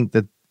actually think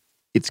that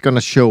it's going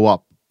to show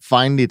up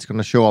finally it's going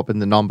to show up in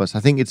the numbers. I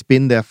think it's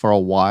been there for a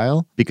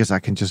while because I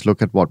can just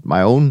look at what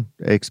my own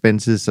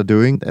expenses are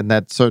doing. And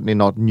that's certainly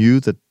not new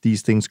that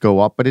these things go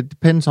up, but it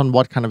depends on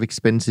what kind of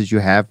expenses you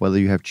have, whether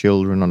you have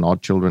children or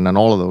not children and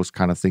all of those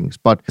kind of things.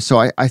 But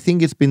so I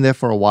think it's been there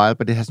for a while,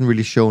 but it hasn't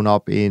really shown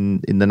up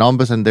in the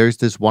numbers. And there's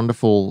this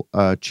wonderful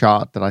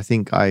chart that I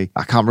think I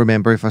can't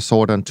remember if I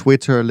saw it on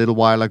Twitter a little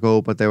while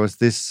ago, but there was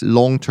this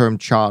long-term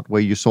chart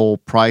where you saw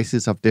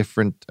prices of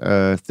different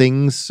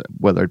things,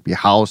 whether it be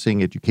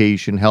housing,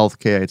 education,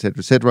 healthcare,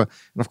 et cetera.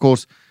 And of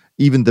course,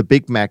 even the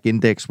Big Mac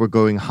index were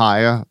going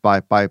higher by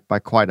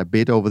quite a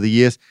bit over the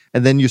years.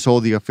 And then you saw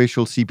the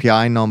official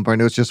CPI number,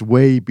 and it was just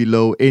way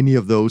below any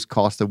of those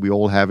costs that we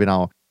all have in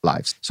our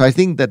lives. So I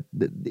think that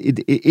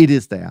it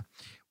is there.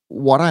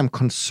 What I'm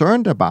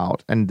concerned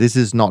about, and this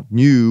is not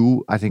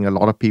new, I think a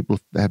lot of people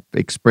have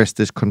expressed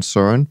this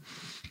concern,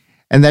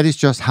 and that is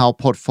just how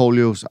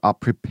portfolios are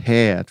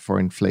prepared for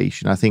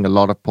inflation. I think a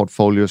lot of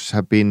portfolios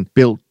have been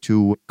built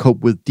to cope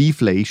with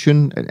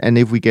deflation. And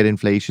if we get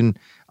inflation,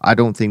 I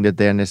don't think that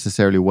they're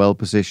necessarily well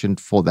positioned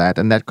for that.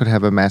 And that could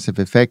have a massive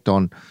effect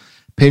on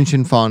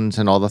pension funds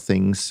and other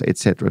things, et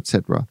cetera, et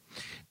cetera.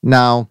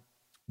 Now,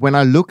 when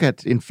I look at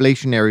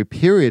inflationary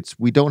periods,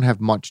 we don't have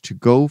much to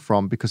go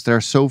from because there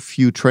are so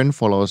few trend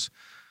followers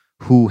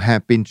who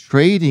have been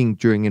trading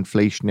during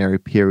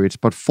inflationary periods.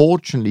 But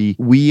fortunately,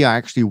 we are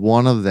actually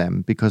one of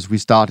them because we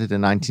started in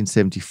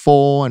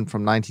 1974, and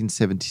from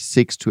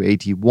 1976 to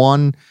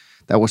 81,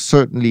 that was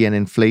certainly an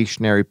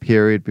inflationary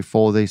period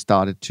before they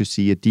started to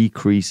see a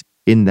decrease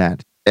in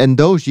that. And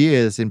those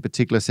years, in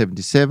particular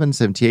 77,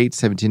 78,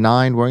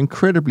 79, were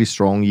incredibly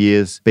strong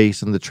years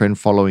based on the trend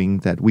following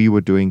that we were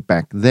doing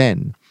back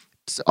then.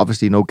 It's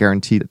obviously no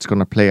guarantee that it's going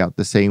to play out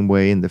the same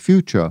way in the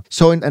future.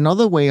 So in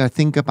another way I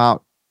think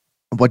about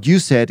what you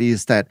said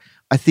is that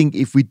I think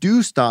if we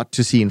do start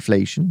to see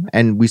inflation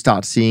and we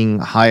start seeing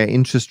higher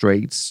interest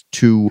rates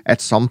at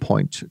some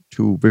point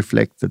to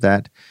reflect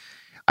that,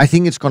 I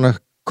think it's going to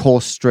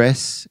cause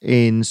stress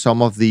in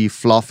some of the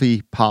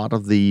fluffy part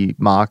of the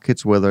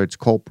markets, whether it's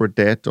corporate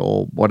debt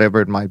or whatever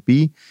it might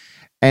be.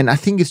 And I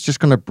think it's just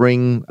going to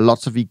bring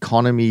lots of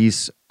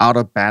economies out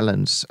of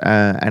balance.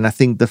 And I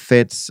think the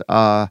Feds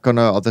or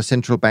the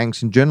central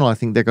banks in general, I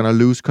think they're going to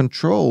lose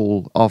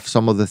control of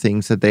some of the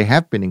things that they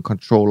have been in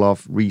control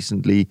of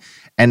recently.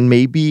 And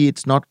maybe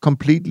it's not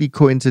completely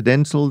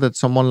coincidental that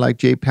someone like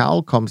Jay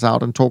Powell comes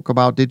out and talk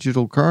about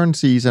digital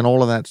currencies and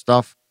all of that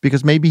stuff,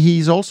 because maybe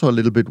he's also a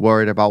little bit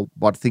worried about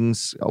what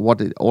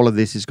all of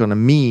this is going to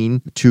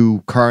mean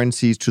to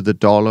currencies, to the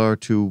dollar,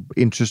 to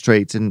interest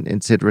rates, and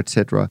et cetera, et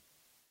cetera.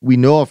 We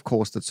know, of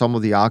course, that some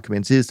of the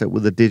arguments is that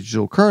with a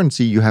digital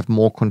currency, you have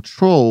more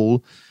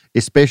control,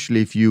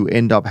 especially if you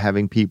end up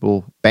having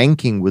people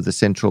banking with the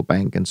central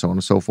bank and so on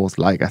and so forth,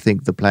 like I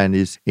think the plan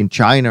is in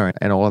China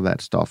and all of that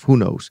stuff. Who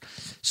knows?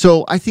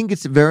 So I think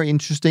it's very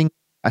interesting.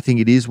 I think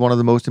it is one of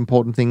the most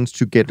important things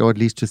to get, or at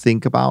least to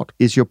think about.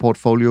 Is your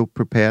portfolio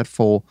prepared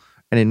for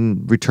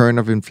an return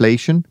of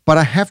inflation? But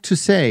I have to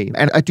say,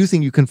 and I do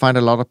think you can find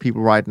a lot of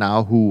people right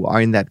now who are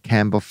in that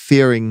camp of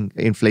fearing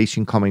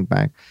inflation coming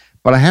back.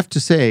 But I have to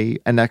say,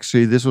 and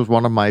actually this was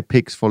one of my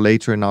picks for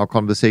later in our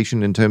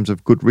conversation in terms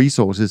of good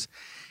resources,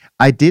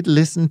 I did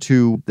listen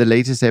to the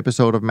latest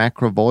episode of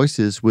Macro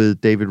Voices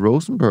with David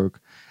Rosenberg,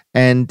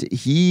 and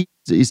he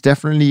is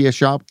definitely a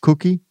sharp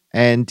cookie,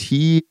 and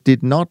he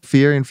did not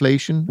fear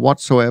inflation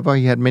whatsoever.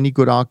 He had many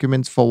good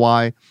arguments for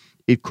why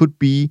it could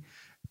be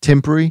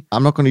temporary.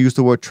 I'm not going to use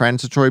the word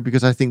transitory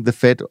because I think the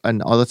Fed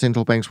and other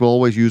central banks will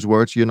always use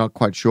words you're not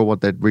quite sure what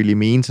that really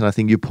means. And I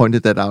think you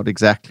pointed that out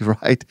exactly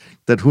right,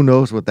 that who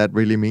knows what that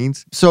really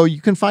means. So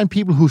you can find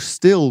people who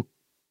still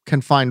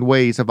can find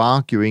ways of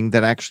arguing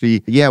that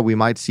actually, yeah, we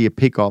might see a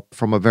pickup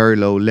from a very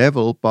low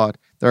level, but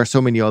there are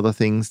so many other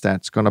things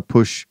that's going to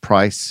push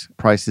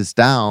prices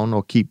down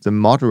or keep them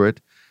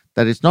moderate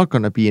that it's not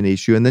going to be an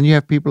issue. And then you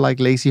have people like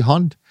Lacy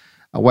Hunt,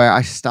 where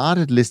I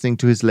started listening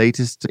to his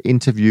latest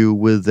interview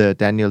with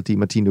Daniel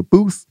DiMartino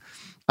Booth.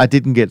 I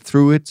didn't get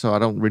through it, so I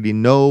don't really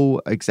know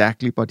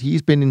exactly, but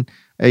he's been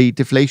a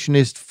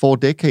deflationist for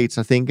decades,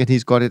 I think, and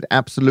he's got it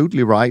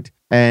absolutely right.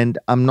 And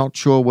I'm not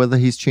sure whether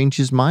he's changed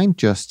his mind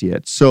just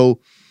yet. So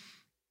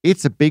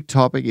it's a big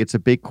topic, it's a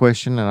big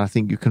question, and I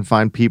think you can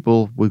find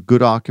people with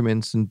good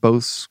arguments in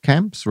both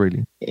camps,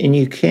 really. And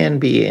you can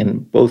be in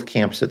both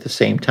camps at the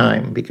same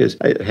time, because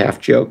I half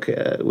joke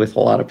with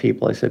a lot of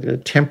people. I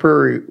said,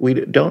 temporary,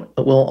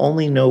 we'll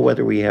only know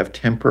whether we have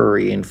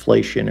temporary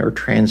inflation or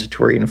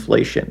transitory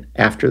inflation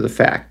after the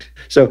fact.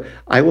 So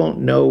I won't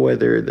know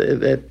whether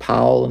that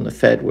Powell and the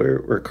Fed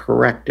were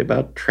correct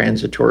about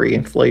transitory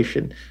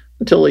inflation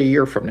until a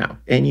year from now.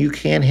 And you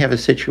can have a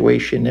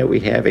situation that we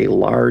have a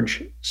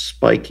large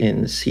spike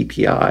in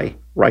CPI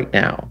right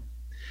now,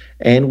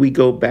 and we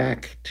go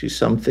back to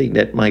something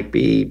that might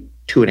be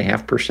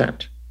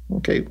 2.5%.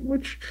 Okay,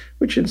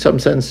 which in some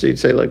sense you'd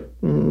say, like,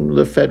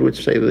 the Fed would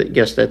say that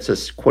yes, that's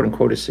a quote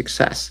unquote a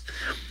success.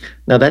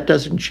 Now that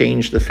doesn't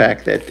change the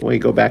fact that when we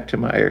go back to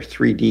my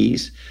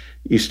 3Ds,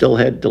 you still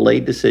had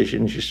delayed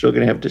decisions, you're still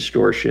going to have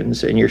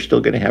distortions, and you're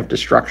still going to have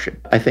destruction.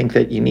 I think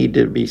that you need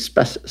to be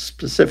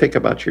specific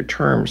about your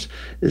terms,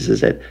 is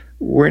that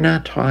we're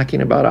not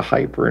talking about a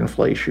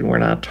hyperinflation. We're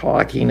not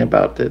talking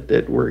about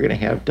that we're going to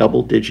have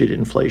double-digit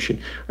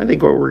inflation. I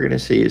think what we're going to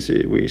see is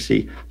we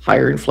see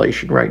higher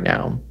inflation right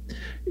now.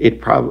 It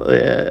probably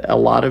a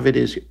lot of it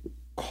is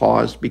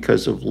caused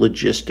because of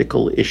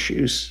logistical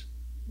issues.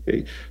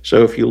 Okay?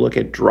 So if you look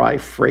at dry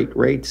freight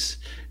rates,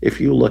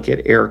 if you look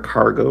at air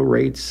cargo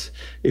rates,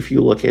 if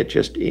you look at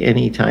just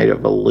any kind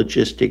of a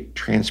logistic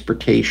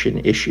transportation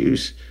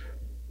issues,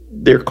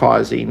 they're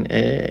causing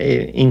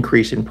an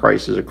increase in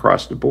prices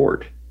across the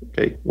board.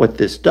 Okay, what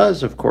this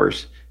does, of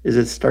course, is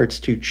it starts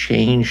to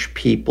change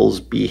people's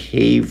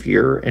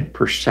behavior and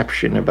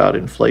perception about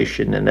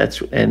inflation, and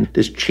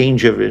this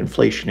change of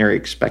inflationary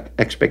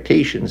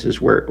expectations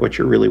is what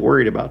you're really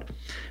worried about.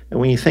 And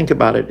when you think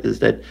about it, is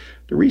that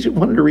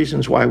one of the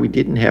reasons why we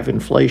didn't have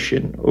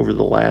inflation over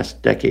the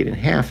last decade and a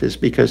half is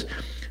because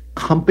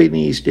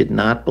companies did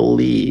not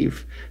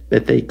believe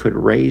that they could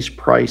raise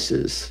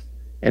prices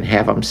and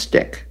have them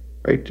stick.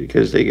 Right,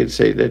 because they could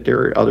say that there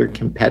are other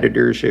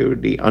competitors who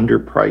would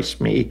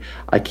underprice me.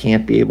 I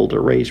can't be able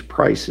to raise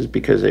prices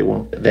because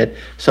that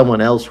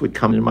someone else would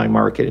come in my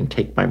market and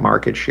take my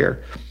market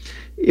share.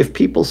 If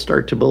people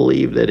start to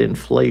believe that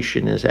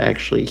inflation is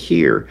actually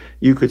here,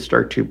 you could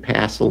start to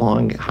pass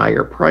along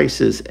higher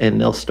prices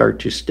and they'll start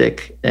to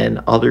stick.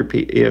 And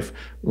if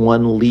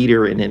one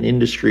leader in an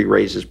industry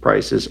raises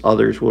prices,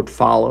 others would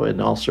follow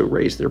and also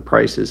raise their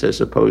prices,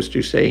 as opposed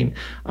to saying,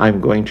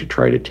 I'm going to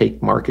try to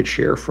take market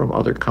share from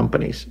other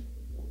companies.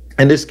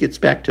 And this gets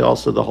back to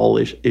also the whole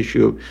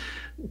issue of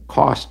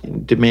cost,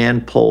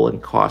 demand pull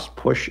and cost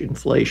push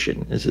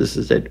inflation. This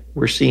is that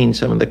we're seeing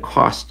some of the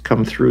costs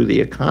come through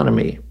the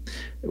economy.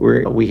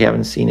 We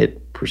haven't seen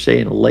it per se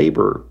in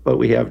labor, but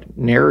we have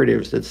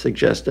narratives that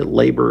suggest that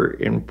labor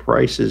and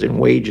prices and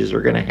wages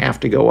are going to have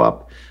to go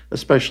up,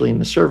 especially in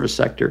the service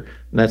sector,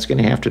 and that's going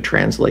to have to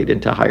translate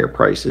into higher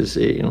prices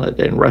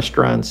in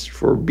restaurants,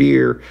 for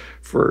beer,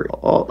 for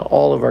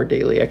all of our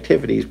daily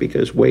activities,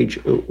 because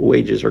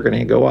wages are going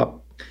to go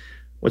up.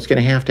 What's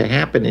going to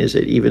happen is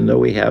that even though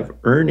we have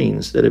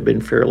earnings that have been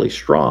fairly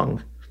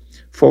strong,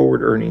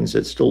 forward earnings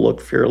that still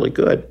look fairly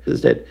good,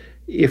 is that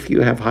if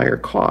you have higher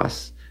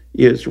costs,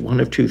 is one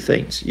of two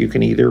things. You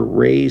can either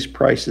raise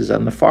prices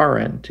on the far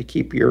end to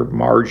keep your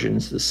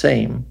margins the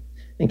same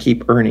and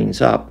keep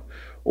earnings up,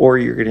 or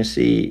you're going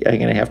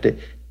to have to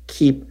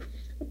keep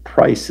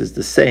prices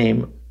the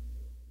same,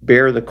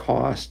 bear the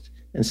cost,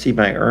 and see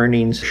my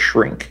earnings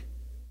shrink.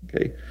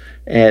 Okay,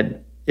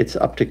 and it's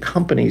up to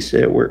companies.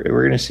 We're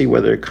going to see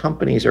whether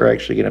companies are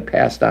actually going to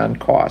pass on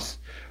costs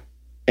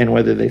and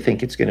whether they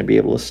think it's going to be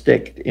able to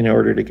stick in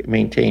order to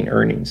maintain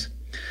earnings.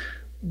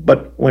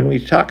 But when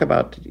we talk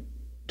about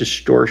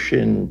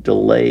distortion,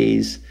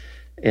 delays,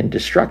 and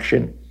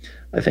destruction,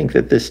 I think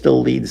that this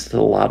still leads to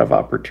a lot of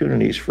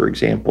opportunities. For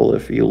example,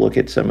 if you look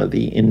at some of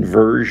the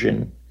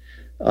inversion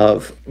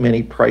of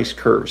many price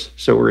curves.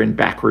 So we're in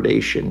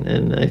backwardation.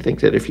 And I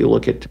think that if you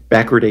look at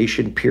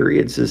backwardation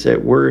periods, is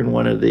that we're in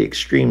one of the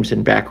extremes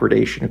in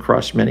backwardation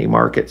across many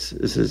markets.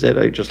 This is that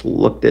I just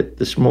looked at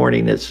this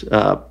morning. It's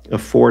a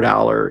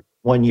 $4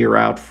 1 year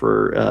out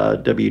for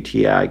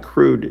WTI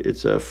crude.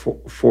 It's a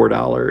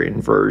 $4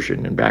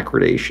 inversion in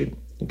backwardation.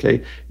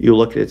 Okay, you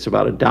look at it's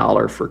about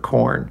 $1 for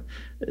corn.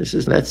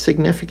 That's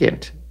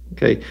significant.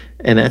 Okay,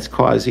 and that's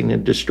causing a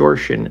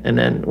distortion. And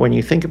then when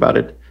you think about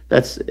it,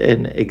 that's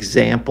an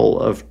example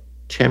of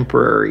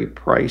temporary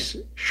price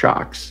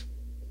shocks.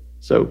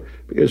 So,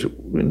 because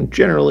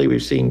generally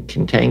we've seen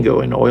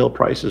contango in oil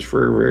prices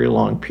for a very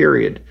long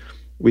period.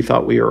 We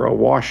thought we were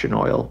awash in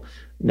oil.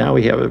 Now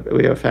we have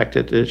a fact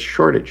that there's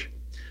shortage.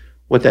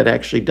 What that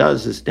actually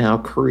does is now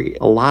create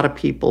a lot of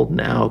people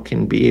now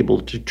can be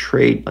able to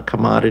trade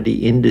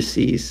commodity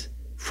indices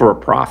for a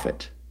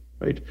profit,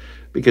 right?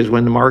 Because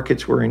when the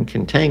markets were in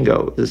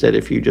contango, is that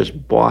if you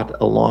just bought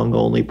a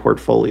long-only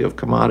portfolio of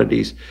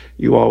commodities,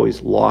 you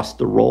always lost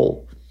the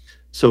roll.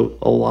 So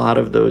a lot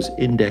of those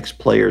index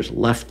players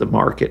left the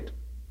market.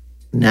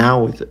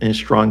 Now with a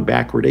strong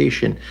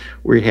backwardation,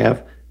 we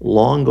have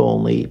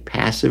long-only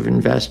passive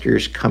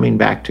investors coming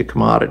back to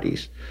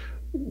commodities.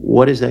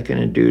 What is that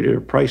going to do to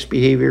price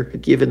behavior?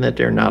 Given that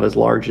they're not as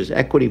large as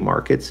equity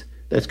markets,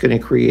 that's going to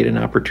create an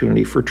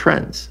opportunity for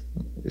trends.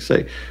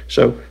 So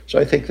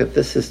I think that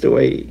this is the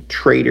way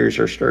traders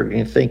are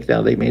starting to think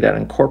now. They may not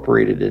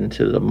incorporate it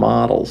into the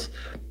models,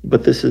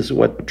 but this is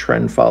what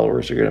trend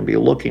followers are going to be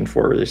looking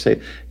for. They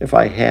say, if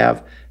I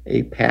have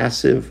a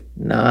passive,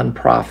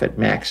 non-profit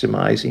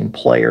maximizing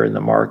player in the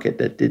market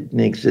that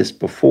didn't exist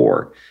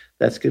before,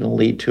 that's going to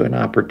lead to an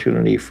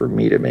opportunity for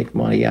me to make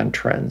money on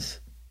trends.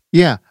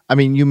 Yeah, I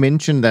mean, you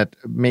mentioned that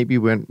maybe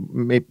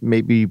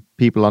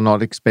people are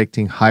not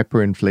expecting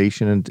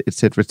hyperinflation and et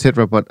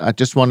cetera, but I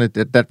just wanted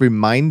that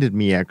reminded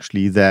me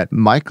actually that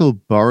Michael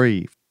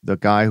Burry, the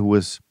guy who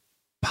was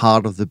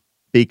part of the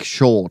Big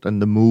Short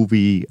and the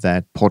movie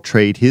that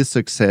portrayed his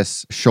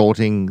success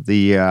shorting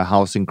the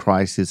housing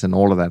crisis and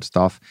all of that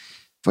stuff,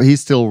 he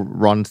still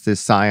runs this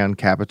Scion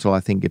Capital,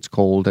 I think it's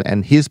called,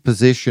 and his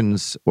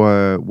positions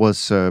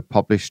was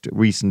published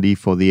recently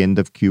for the end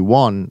of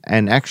Q1.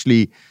 And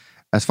actually,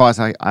 as far as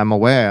I'm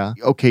aware,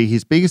 okay,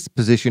 his biggest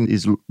position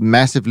is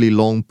massively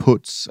long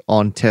puts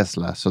on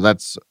Tesla. So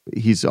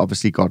he's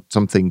obviously got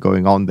something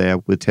going on there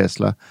with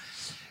Tesla.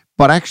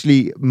 But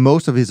actually,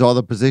 most of his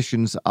other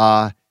positions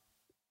are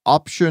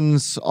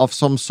options of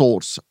some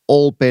sorts,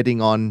 all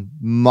betting on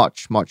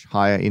much, much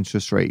higher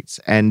interest rates.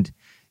 And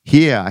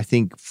here, I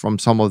think from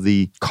some of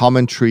the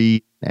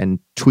commentary and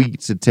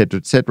tweets,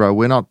 et cetera,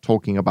 we're not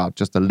talking about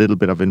just a little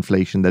bit of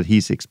inflation that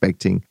he's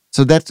expecting.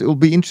 So it will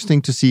be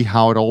interesting to see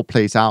how it all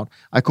plays out.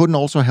 I couldn't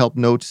also help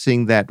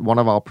noticing that one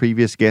of our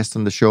previous guests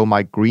on the show,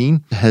 Mike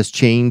Green, has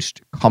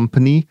changed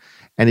company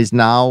and is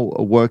now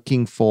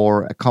working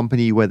for a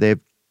company where they've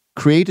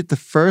created the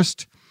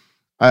first,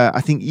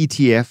 I think,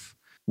 ETF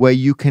where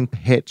you can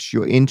hedge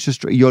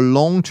your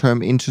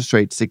long-term interest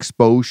rates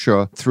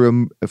exposure through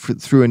an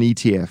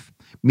ETF.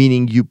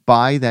 Meaning you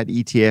buy that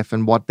ETF,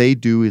 and what they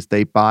do is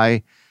they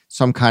buy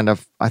some kind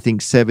of, I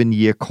think,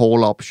 7-year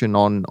call option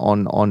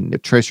on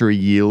treasury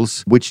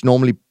yields, which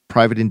normally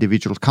private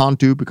individuals can't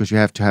do because you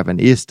have to have an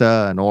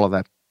ISTA and all of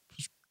that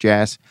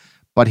jazz.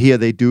 But here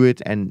they do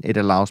it, and it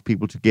allows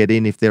people to get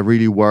in if they're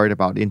really worried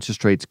about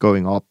interest rates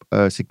going up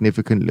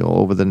significantly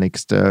over the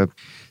next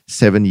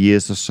 7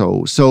 years or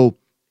so. So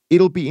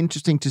it'll be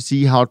interesting to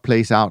see how it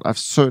plays out. I've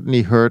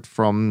certainly heard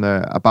from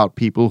about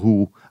people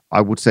who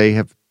I would say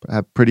have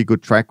pretty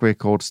good track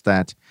records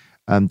that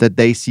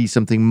they see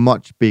something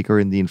much bigger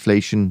in the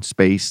inflation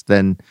space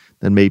than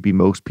maybe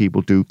most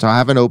people do. So I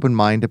have an open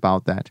mind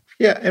about that.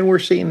 Yeah, and we're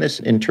seeing this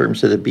in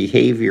terms of the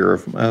behavior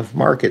of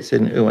markets.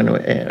 And when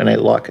I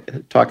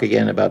talk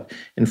again about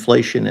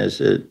inflation as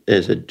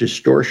a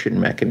distortion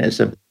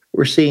mechanism,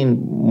 we're seeing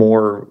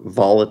more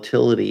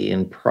volatility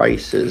in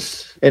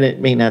prices. And it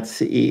may not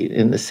see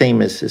in the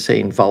same as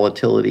saying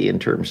volatility in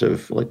terms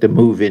of like the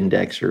MOVE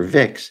index or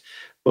VIX,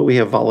 but we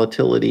have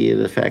volatility.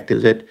 The fact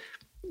is that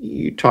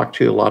you talk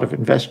to a lot of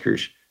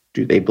investors.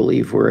 Do they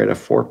believe we're at a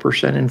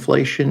 4%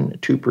 inflation,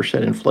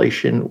 2%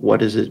 inflation? What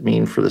does it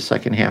mean for the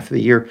second half of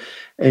the year?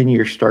 And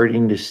you're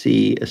starting to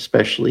see,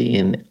 especially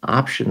in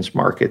options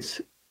markets,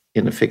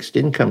 in the fixed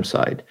income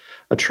side,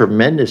 a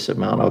tremendous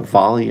amount of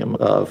volume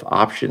of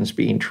options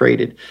being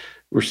traded.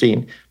 We're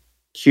seeing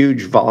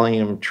huge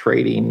volume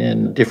trading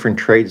and different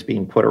trades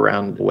being put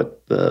around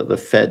what the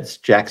Fed's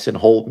Jackson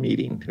Hole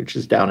meeting, which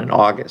is down in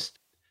August.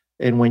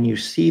 And when you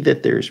see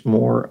that there's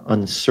more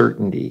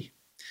uncertainty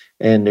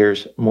and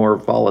there's more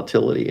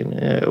volatility,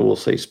 and we'll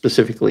say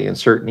specifically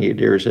uncertainty,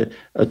 there's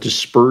a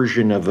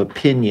dispersion of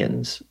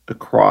opinions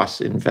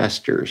across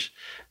investors,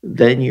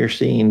 then you're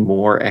seeing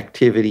more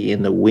activity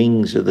in the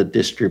wings of the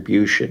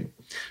distribution.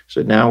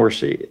 So now we're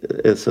seeing,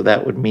 so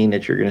that would mean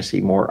that you're going to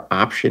see more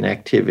option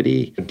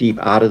activity deep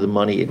out of the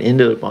money and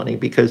into the money,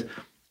 because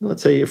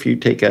let's say if you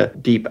take a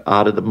deep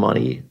out of the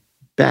money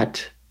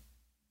bet,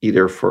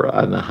 either for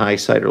on the high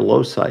side or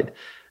low side,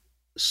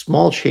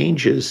 small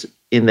changes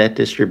in that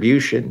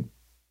distribution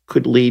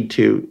could lead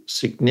to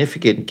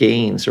significant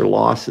gains or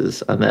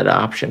losses on that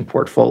option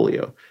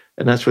portfolio.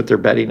 And that's what they're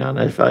betting on.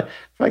 If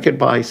I could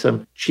buy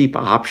some cheap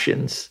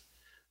options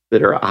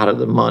that are out of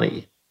the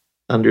money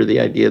under the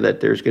idea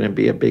that there's going to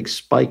be a big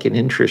spike in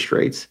interest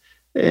rates,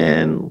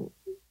 and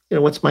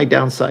what's my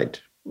downside?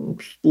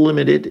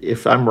 Limited.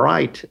 If I'm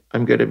right,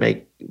 I'm going to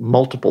make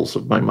multiples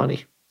of my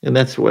money. And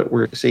that's what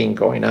we're seeing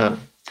going on.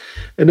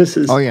 And this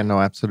is... Oh, yeah, no,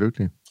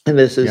 absolutely. And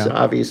this is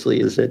obviously,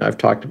 is that I've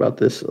talked about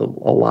this a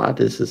lot,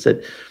 is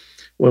that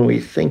when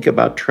we think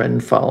about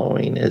trend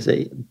following as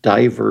a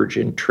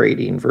divergent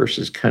trading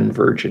versus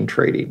convergent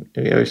trading,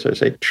 so I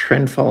say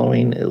trend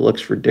following, it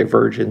looks for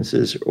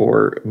divergences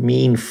or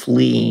mean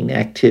fleeing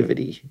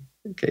activity.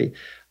 Okay.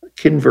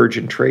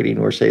 Convergent trading,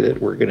 or say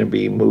that we're going to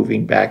be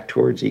moving back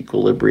towards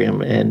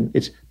equilibrium, and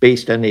it's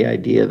based on the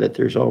idea that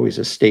there's always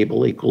a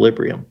stable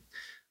equilibrium.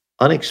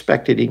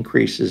 Unexpected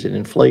increases in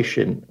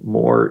inflation,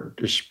 more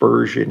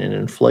dispersion in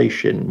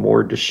inflation,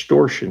 more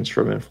distortions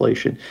from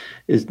inflation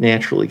is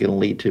naturally going to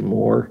lead to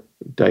more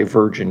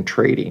divergent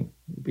trading,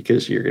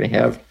 because you're going to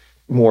have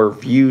more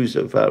views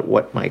of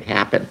what might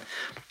happen.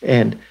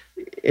 And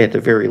at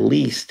the very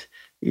least,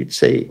 you'd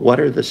say, what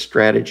are the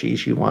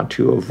strategies you want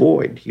to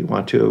avoid? You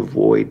want to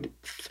avoid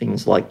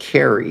things like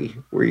carry,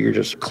 where you're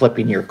just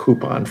clipping your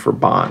coupon for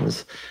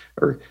bonds,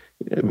 or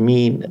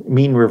mean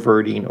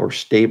reverting or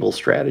stable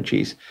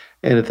strategies.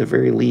 And at the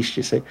very least,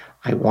 you say,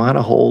 I want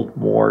to hold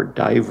more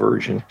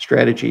divergent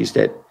strategies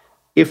that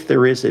if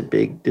there is a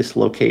big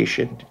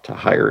dislocation to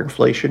higher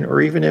inflation, or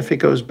even if it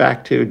goes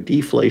back to a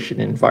deflation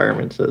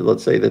environment, so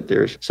let's say that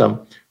there's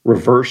some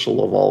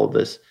reversal of all of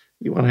this,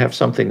 you want to have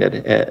something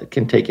that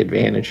can take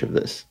advantage of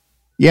this.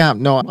 Yeah,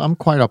 no, I'm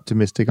quite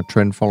optimistic of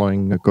trend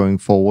following going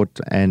forward.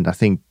 And I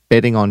think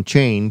betting on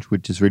change,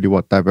 which is really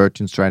what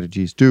divergent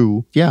strategies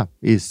do,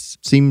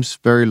 seems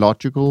very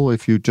logical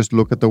if you just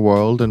look at the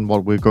world and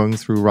what we're going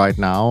through right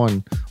now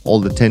and all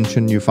the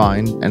tension you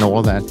find and all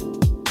of that.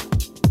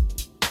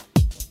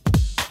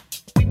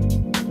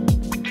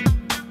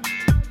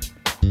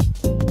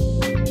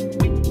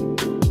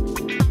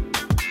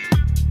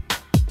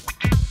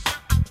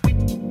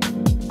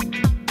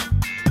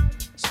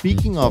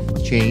 speaking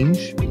of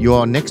change,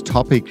 your next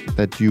topic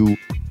that you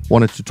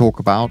wanted to talk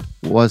about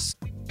was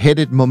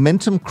headed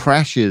momentum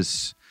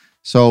crashes.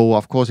 So,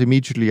 of course,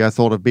 immediately I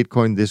thought of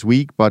Bitcoin this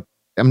week, but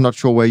I'm not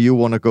sure where you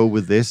want to go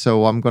with this.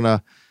 So I'm going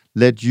to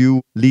let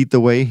you lead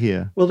the way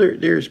here. Well,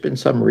 there's been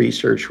some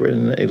research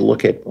when they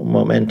look at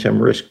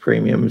momentum risk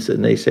premiums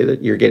and they say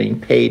that you're getting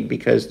paid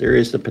because there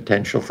is the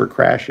potential for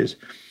crashes.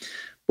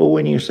 But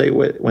when you say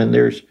when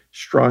there's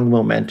strong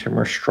momentum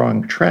or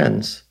strong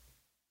trends,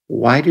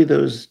 why do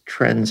those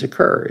trends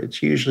occur?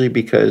 It's usually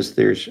because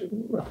there's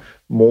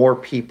more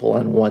people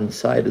on one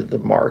side of the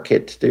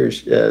market.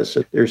 There's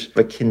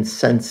a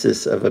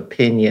consensus of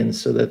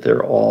opinions so that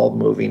they're all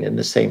moving in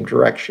the same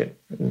direction.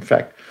 In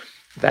fact,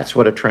 that's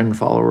what a trend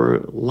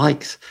follower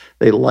likes.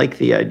 They like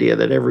the idea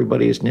that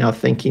everybody is now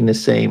thinking the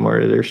same,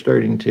 or they're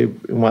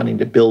wanting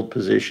to build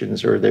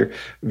positions, or they're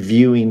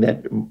viewing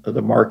that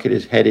the market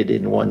is headed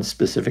in one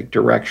specific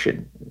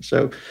direction.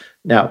 So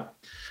now,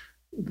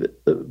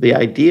 the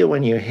idea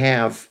when you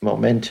have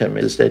momentum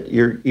is that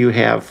you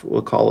have,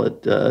 we'll call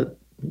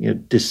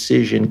it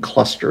decision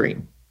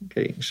clustering.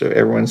 Okay, so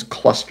everyone's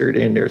clustered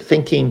in their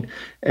thinking,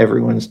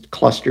 everyone's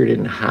clustered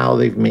in how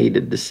they've made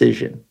a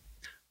decision.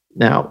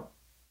 Now,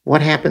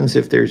 what happens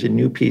if there's a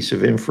new piece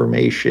of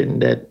information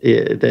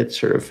that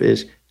sort of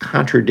is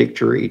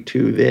contradictory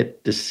to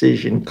that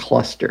decision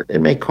cluster? It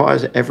may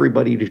cause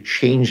everybody to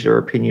change their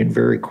opinion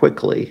very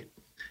quickly,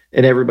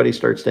 and everybody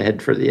starts to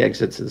head for the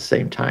exits at the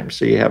same time.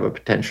 So you have a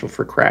potential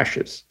for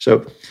crashes.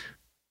 So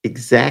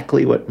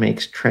exactly what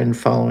makes trend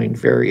following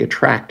very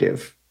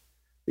attractive,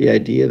 the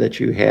idea that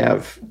you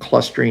have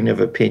clustering of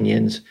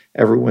opinions,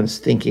 everyone's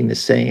thinking the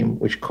same,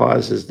 which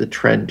causes the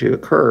trend to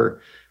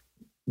occur,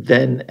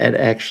 then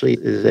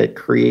it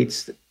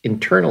creates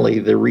internally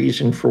the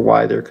reason for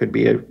why there could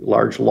be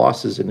large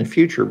losses in the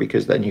future,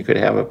 because then you could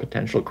have a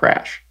potential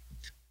crash.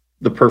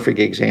 The perfect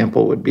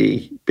example would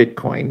be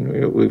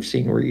Bitcoin. We've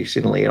seen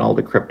recently in all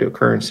the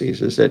cryptocurrencies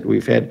is that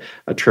we've had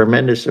a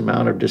tremendous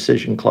amount of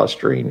decision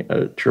clustering,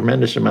 a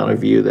tremendous amount of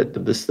view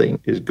that this thing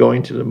is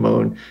going to the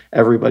moon.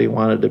 Everybody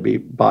wanted to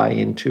buy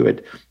into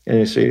it.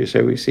 And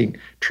so we've seen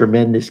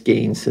tremendous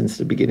gains since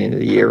the beginning of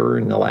the year or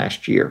in the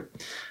last year.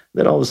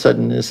 Then all of a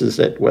sudden, this is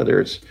that whether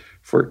it's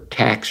for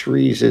tax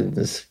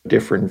reasons,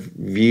 different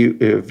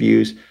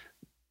views,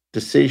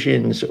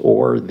 decisions,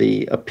 or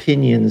the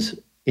opinions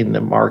in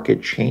the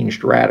market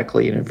changed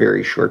radically in a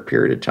very short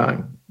period of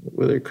time.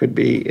 Whether it could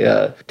be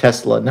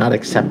Tesla not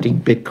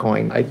accepting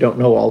Bitcoin, I don't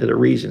know all the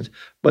reasons,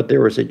 but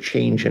there was a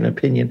change in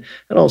opinion,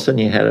 and all of a sudden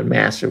you had a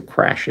massive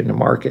crash in the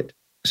market.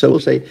 So we'll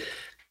say,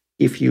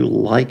 if you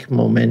like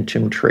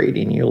momentum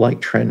trading, you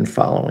like trend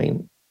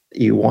following,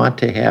 you want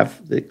to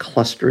have the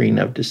clustering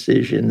of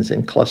decisions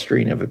and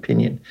clustering of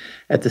opinion.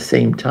 At the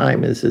same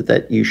time, is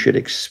that you should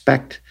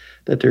expect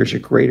that there's a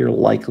greater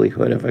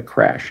likelihood of a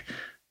crash.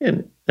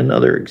 And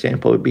another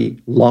example would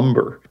be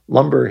lumber.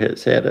 Lumber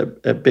has had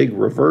a big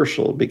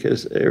reversal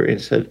because it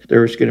said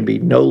there was going to be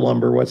no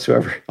lumber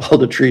whatsoever. All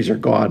the trees are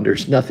gone.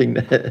 There's nothing.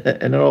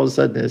 And then all of a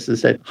sudden, this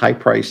is that high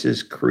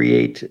prices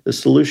create the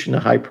solution to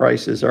high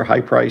prices are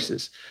high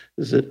prices.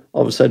 Is that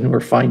all of a sudden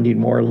we're finding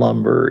more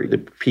lumber. The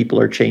people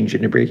are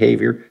changing their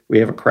behavior. We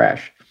have a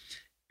crash.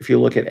 If you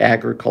look at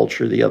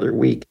agriculture the other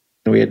week,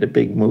 we had the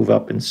big move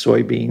up in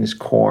soybeans,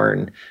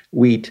 corn,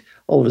 wheat.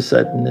 All of a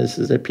sudden, this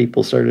is that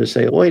people started to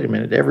say, wait a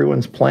minute,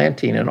 everyone's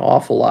planting an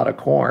awful lot of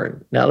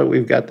corn. Now that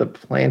we've got the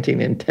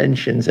planting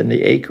intentions and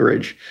the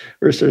acreage,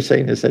 we're sort of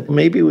saying this, that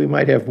maybe we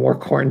might have more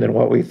corn than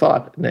what we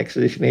thought. Next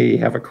thing you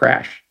have a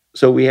crash.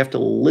 So we have to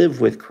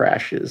live with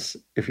crashes.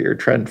 If you're a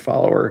trend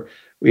follower,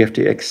 we have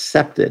to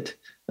accept it.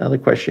 Now, the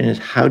question is,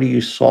 how do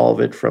you solve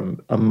it from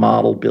a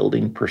model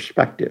building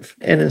perspective?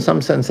 And in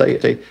some sense, I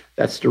say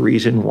that's the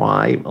reason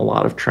why a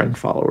lot of trend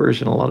followers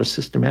and a lot of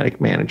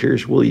systematic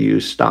managers will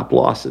use stop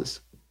losses.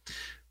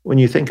 When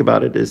you think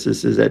about it, is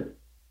that,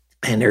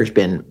 and there's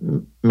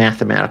been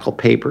mathematical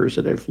papers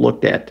that I've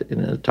looked at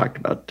and talked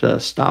about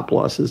stop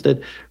losses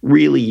that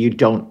really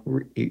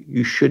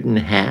you shouldn't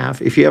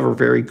have. If you have a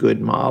very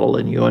good model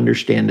and you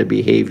understand the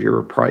behavior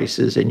of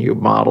prices and you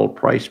model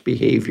price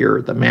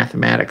behavior, the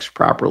mathematics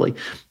properly,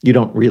 you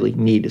don't really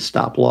need a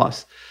stop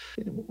loss.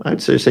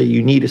 I'd say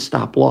you need a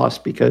stop loss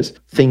because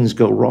things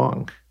go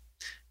wrong.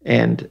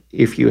 And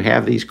if you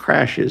have these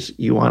crashes,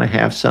 you want to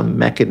have some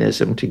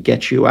mechanism to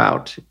get you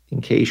out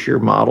in case your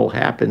model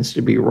happens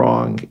to be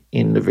wrong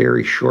in the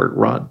very short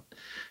run.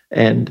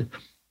 And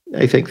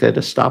I think that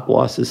a stop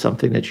loss is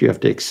something that you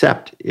have to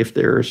accept if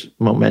there's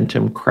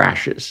momentum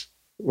crashes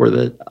or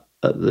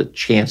the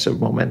chance of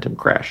momentum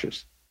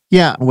crashes.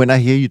 Yeah, when I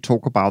hear you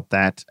talk about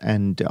that,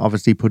 and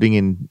obviously putting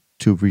in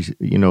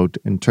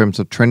in terms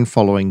of trend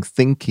following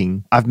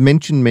thinking, I've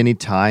mentioned many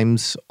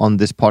times on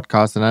this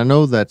podcast, and I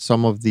know that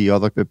some of the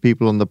other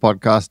people on the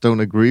podcast don't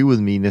agree with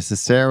me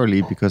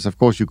necessarily, because of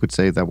course you could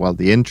say that, well,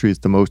 the entry is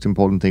the most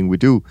important thing we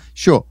do.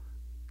 Sure,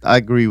 I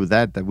agree with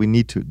that we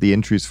need the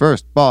entries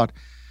first, but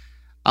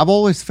I've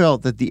always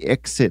felt that the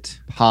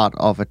exit part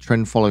of a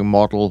trend following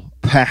model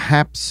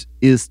perhaps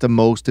is the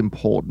most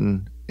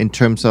important in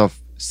terms of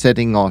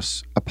setting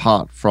us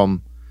apart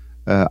from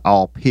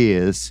our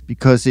peers,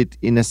 because it,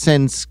 in a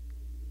sense,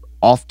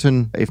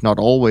 often, if not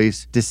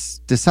always,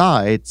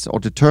 decides or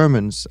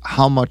determines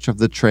how much of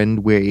the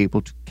trend we're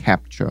able to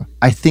capture.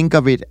 I think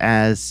of it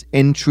as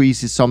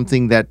entries is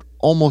something that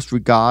almost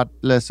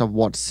regardless of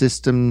what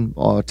system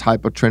or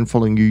type of trend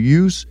following you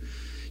use,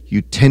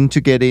 you tend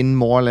to get in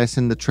more or less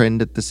in the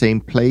trend at the same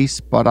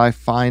place. But I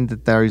find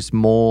that there is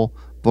more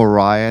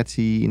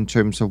variety in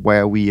terms of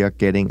where we are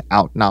getting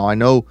out. Now, I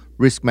know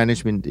risk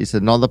management is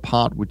another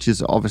part, which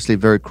is obviously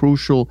very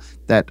crucial,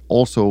 that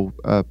also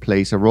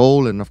plays a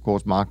role, and of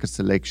course, market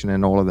selection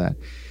and all of that.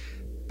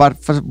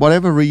 But for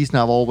whatever reason,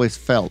 I've always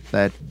felt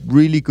that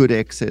really good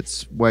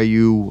exits where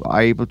you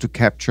are able to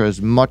capture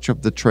as much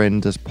of the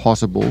trend as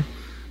possible.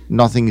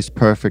 Nothing is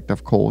perfect,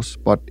 of course,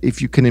 but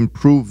if you can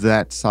improve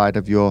that side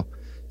of your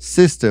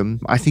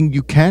system, I think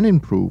you can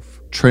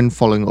improve trend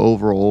following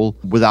overall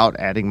without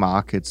adding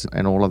markets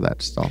and all of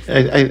that stuff.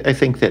 I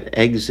think that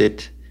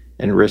exit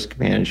and risk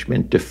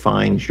management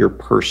defines your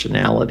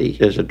personality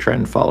as a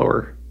trend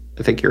follower.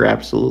 I think you're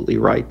absolutely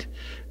right.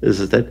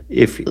 Is that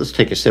let's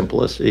take a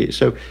simplest.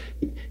 So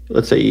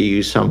let's say you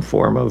use some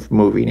form of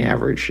moving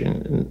average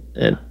and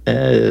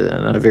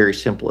on a very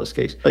simplest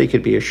case. It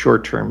could be a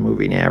short-term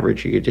moving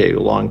average. You could take a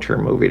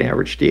long-term moving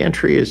average. The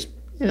entry is,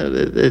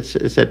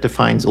 that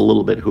defines a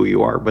little bit who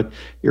you are, but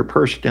your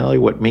personality,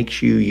 what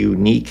makes you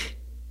unique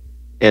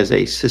as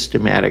a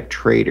systematic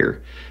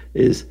trader,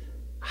 is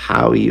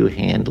how you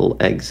handle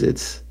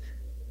exits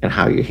and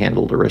how you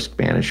handle the risk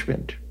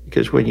management.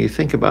 Because when you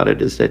think about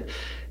it, is that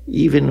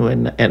even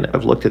when, and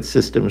I've looked at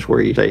systems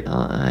where you say,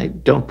 I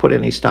don't put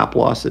any stop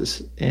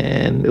losses,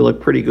 and they look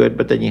pretty good,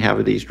 but then you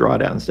have these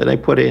drawdowns. Then I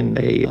put in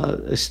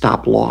a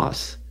stop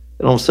loss,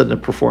 and all of a sudden the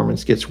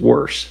performance gets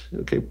worse.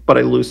 Okay, but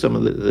I lose some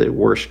of the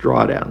worst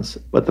drawdowns.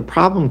 But the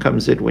problem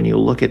comes in when you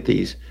look at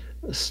these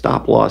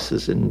stop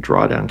losses and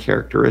drawdown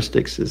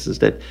characteristics is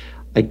that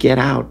I get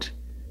out,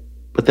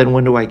 but then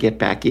when do I get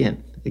back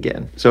in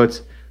again? So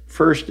it's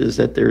first is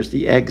that there's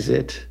the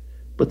exit,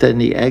 but then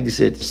the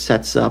exit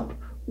sets up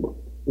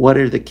what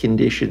are the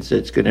conditions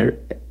that's going to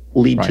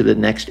lead to the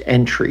next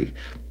entry.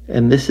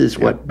 And this is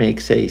what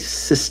makes a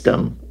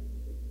system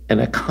and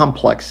a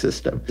complex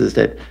system, is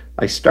that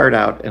I start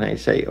out and I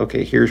say,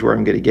 okay, here's where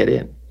I'm going to get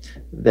in.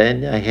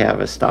 Then I have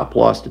a stop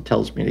loss that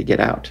tells me to get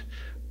out.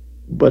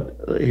 But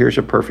here's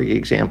a perfect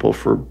example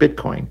for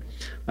Bitcoin.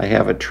 I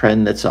have a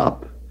trend that's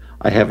up.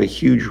 I have a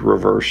huge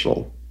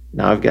reversal.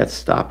 Now I've got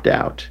stopped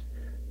out.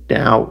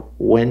 Now,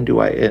 when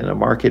do and the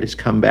market has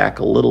come back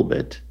a little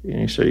bit.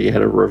 So you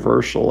had a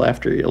reversal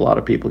after a lot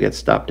of people get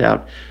stopped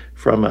out.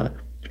 From a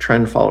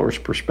trend follower's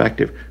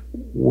perspective,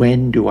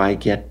 when do I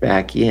get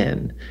back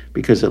in?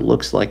 Because it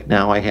looks like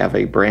now I have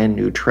a brand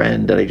new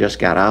trend that I just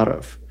got out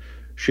of.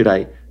 Should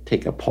I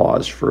take a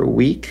pause for a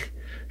week?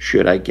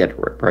 Should I get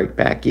right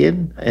back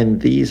in?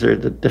 And these are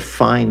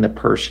define the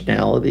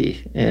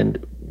personality.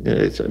 And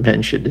as I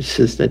mentioned, this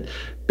is that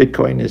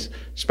Bitcoin is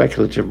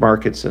speculative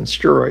markets and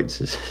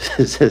steroids.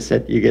 It says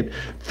that you get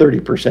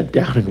 30%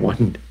 down in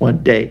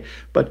one day.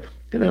 But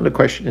then the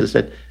question is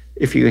that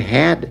if you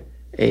have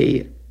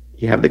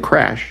the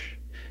crash,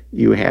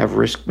 you have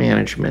risk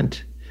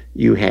management,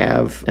 you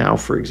have now,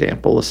 for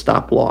example, a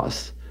stop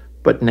loss.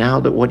 But now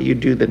what do you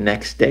do the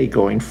next day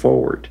going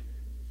forward?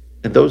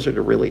 And those are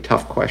the really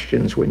tough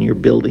questions when you're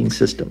building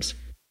systems.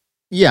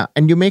 Yeah,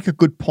 and you make a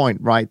good point,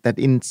 right? That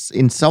in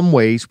some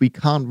ways we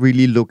can't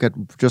really look at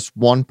just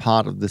one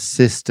part of the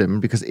system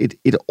because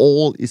it's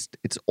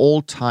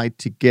all tied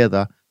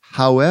together.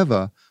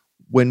 However,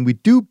 when we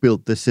do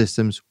build the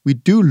systems, we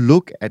do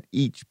look at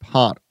each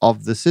part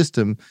of the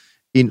system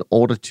in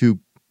order to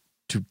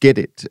get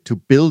it, to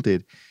build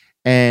it.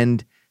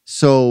 And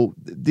so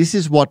this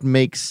is what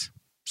makes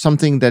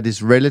something that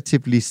is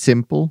relatively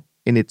simple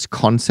in its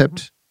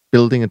concept.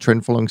 Building a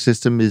trend following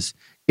system is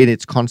in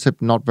its concept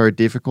not very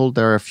difficult.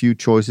 There are a few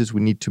choices we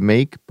need to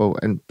make, but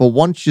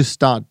once you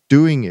start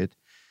doing it,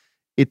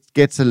 it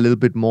gets a little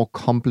bit more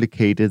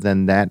complicated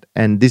than that.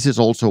 And this is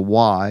also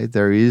why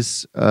there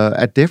is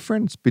a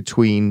difference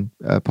between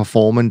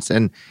performance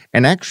and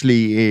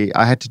actually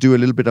I had to do a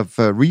little bit of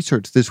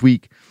research this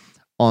week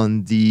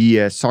on the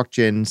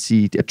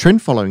SocGen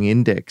trend following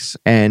index.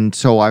 And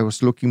so I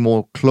was looking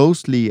more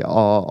closely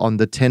on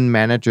the 10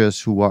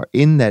 managers who are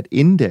in that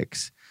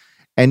index.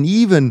 And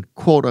even,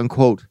 quote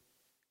unquote,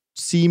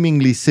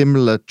 seemingly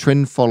similar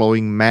trend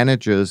following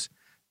managers,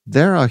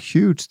 there are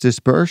huge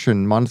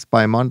dispersion month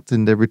by month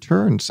in the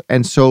returns.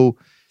 And so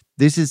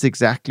this is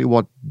exactly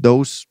what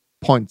those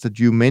points that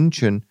you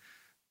mentioned,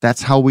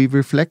 that's how we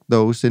reflect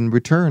those in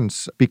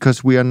returns,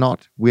 because we are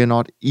not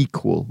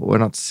equal, we're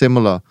not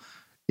similar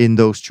in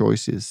those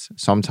choices.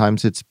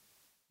 Sometimes it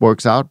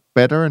works out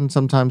better and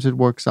sometimes it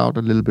works out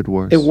a little bit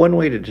worse. And one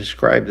way to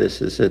describe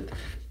this is that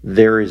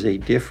there is a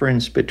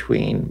difference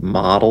between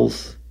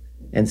models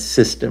and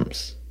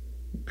systems.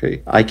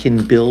 Okay, I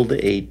can build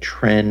a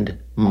trend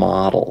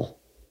model,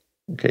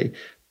 okay,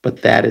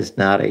 but that is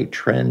not a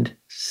trend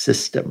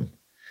system.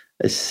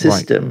 A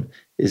system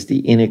is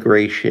the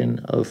integration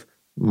of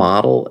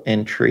model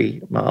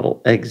entry,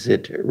 model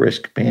exit,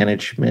 risk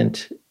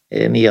management,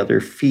 any other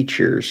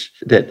features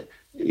that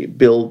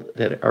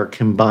are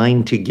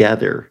combined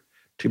together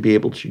to be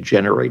able to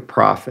generate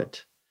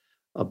profit.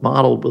 A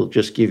model will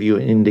just give you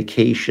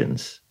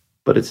indications,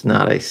 but it's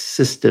not a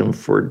system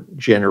for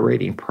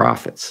generating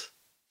profits.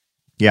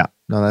 Yeah,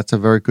 no, that's a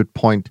very good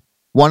point.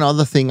 One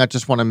other thing I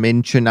just want to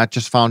mention, I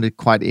just found it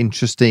quite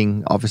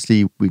interesting.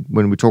 Obviously,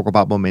 when we talk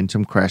about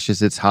momentum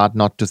crashes, it's hard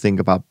not to think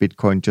about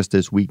Bitcoin just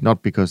this week,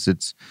 not because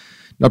it's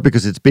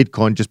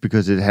Bitcoin, just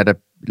because it had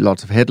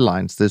lots of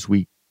headlines this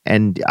week.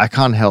 And I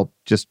can't help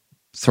just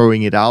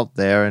throwing it out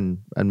there, and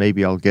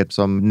maybe I'll get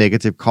some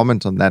negative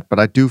comments on that. But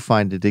I do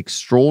find it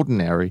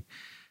extraordinary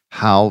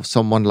how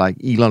someone like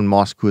Elon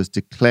Musk, who has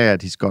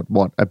declared he's got,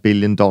 $1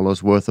 billion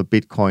worth of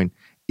Bitcoin,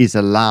 is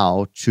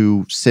allowed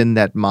to send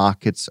that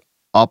markets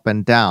up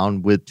and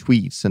down with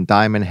tweets and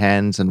diamond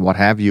hands and what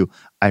have you.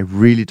 I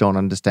really don't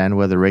understand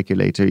where the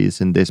regulator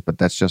is in this, but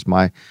that's just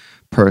my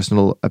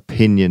personal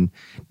opinion.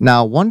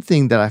 Now, one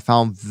thing that I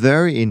found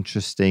very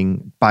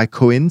interesting by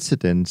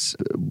coincidence,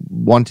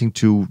 wanting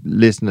to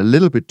listen a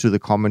little bit to the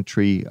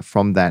commentary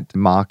from that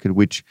market,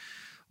 which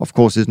of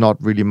course is not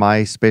really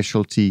my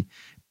specialty,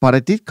 but I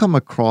did come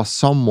across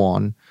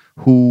someone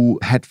who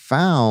had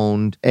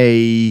found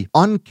a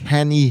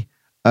uncanny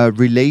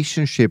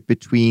relationship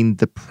between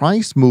the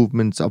price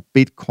movements of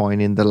Bitcoin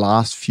in the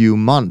last few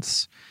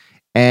months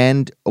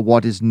and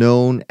what is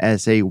known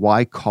as a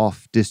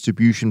Wyckoff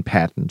distribution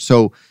pattern.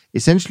 So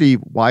essentially,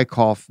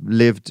 Wyckoff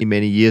lived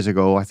many years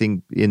ago, I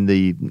think in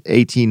the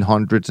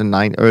 1800s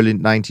and early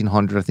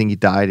 1900s. I think he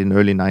died in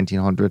early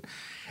 1900.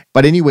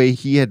 But anyway,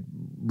 he had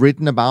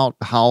written about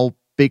how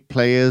big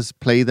players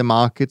play the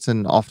markets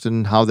and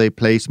often how they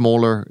play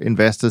smaller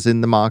investors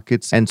in the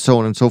markets and so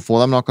on and so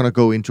forth. I'm not going to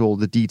go into all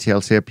the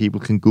details here. People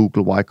can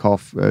Google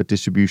Wyckoff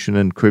distribution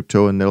and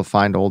crypto and they'll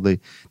find all the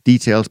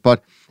details.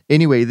 But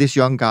anyway, this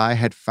young guy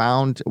had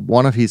found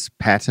one of his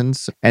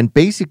patterns and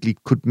basically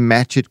could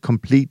match it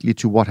completely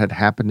to what had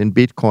happened in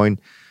Bitcoin.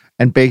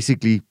 And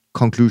basically,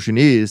 conclusion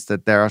is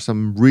that there are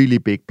some really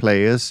big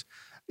players,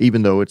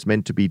 even though it's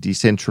meant to be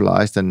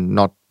decentralized and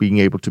not being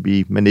able to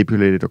be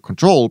manipulated or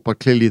controlled.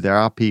 But clearly there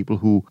are people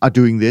who are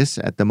doing this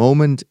at the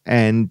moment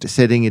and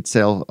setting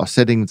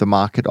the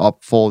market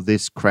up for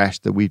this crash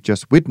that we've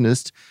just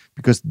witnessed,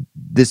 because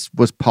this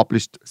was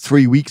published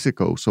 3 weeks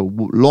ago, so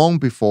long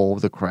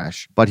before the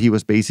crash. But he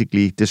was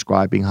basically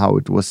describing how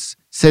it was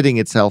setting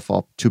itself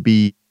up to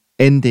be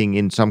ending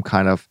in some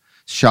kind of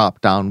sharp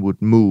downward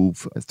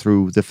move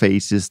through the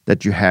phases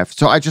that you have.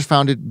 So I just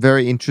found it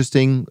very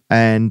interesting.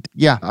 And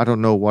yeah, I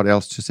don't know what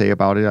else to say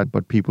about it,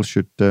 but people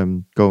should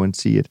go and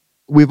see it.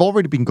 We've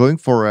already been going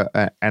for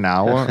an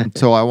hour.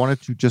 So I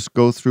wanted to just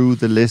go through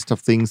the list of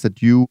things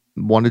that you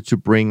wanted to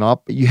bring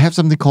up. You have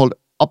something called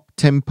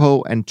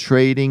up-tempo and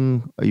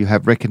trading. You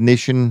have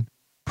recognition,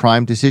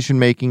 prime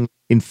decision-making,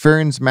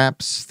 inference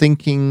maps,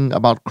 thinking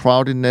about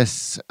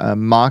crowdedness,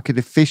 market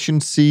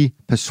efficiency,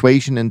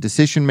 persuasion and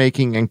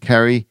decision-making, and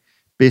carry,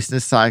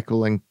 business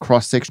cycle, and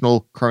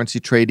cross-sectional currency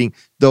trading.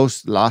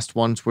 Those last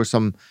ones were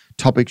some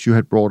topics you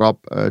had brought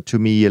up to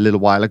me a little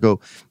while ago.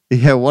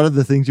 Yeah, what are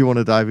the things you want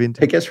to dive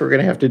into? I guess we're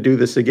going to have to do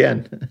this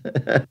again.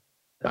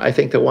 I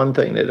think the one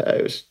thing that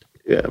I was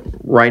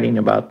writing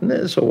about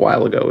this a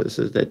while ago is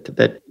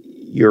that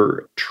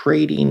your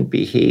trading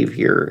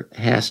behavior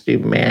has to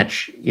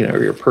match,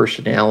 your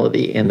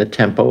personality and the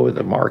tempo of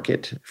the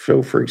market.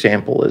 So, for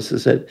example, is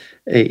that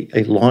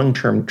a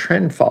long-term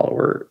trend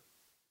follower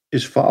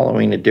is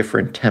following a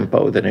different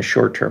tempo than a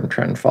short-term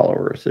trend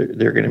follower. So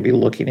they're going to be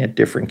looking at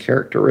different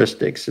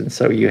characteristics. And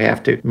so you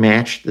have to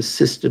match the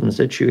systems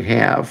that you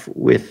have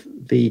with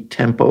the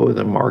tempo of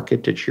the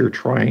market that you're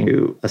trying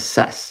to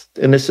assess.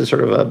 And this is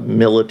sort of a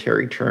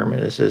military term.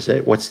 And this is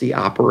what's the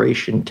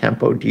operation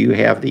tempo? Do you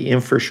have the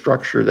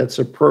infrastructure that's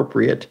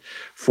appropriate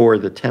for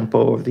the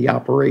tempo of the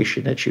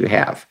operation that you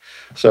have?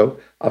 So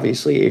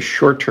obviously, a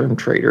short-term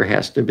trader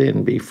has to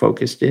be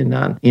focused in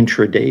on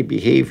intraday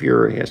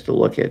behavior. He has to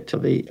look at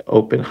the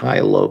open, high,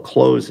 low,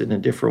 close in a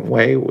different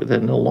way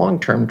than the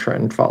long-term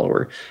trend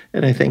follower.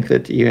 And I think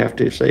that you have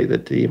to say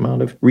that the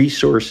amount of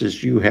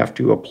resources you have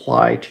to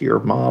apply to your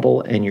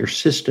model and your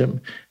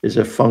system is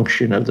a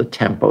function of the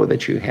tempo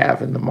that you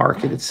have in the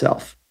market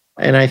itself.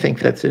 And I think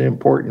that's an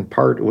important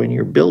part when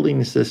you're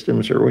building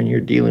systems or when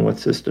you're dealing with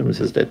systems,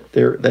 is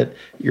that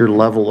your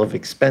level of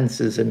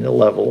expenses and the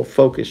level of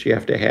focus you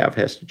have to have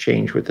has to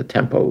change with the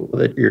tempo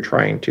that you're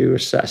trying to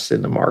assess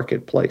in the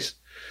marketplace.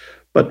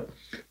 But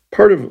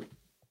part of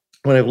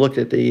when I've looked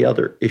at the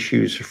other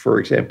issues, for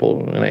example,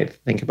 when I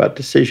think about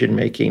decision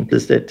making,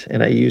 is that,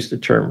 and I use the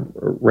term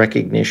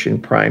recognition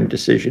prime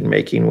decision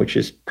making, which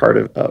is part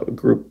of a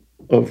group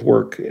of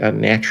work on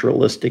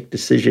naturalistic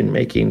decision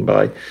making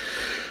by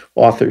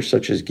authors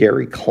such as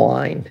Gary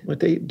Klein. What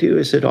they do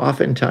is that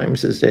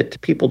oftentimes is that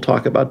people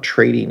talk about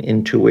trading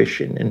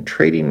intuition, and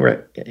trading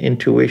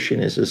intuition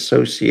is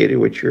associated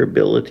with your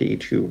ability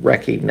to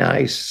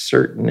recognize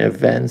certain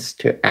events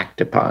to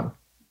act upon.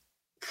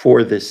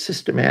 For the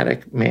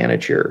systematic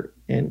manager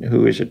and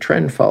who is a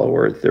trend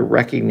follower, the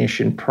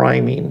recognition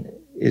priming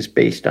is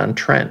based on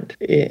trend.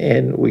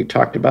 And we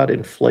talked about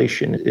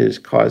inflation is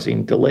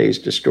causing delays,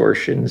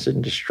 distortions,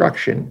 and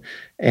destruction,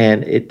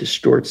 and it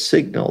distorts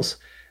signals.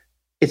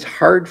 It's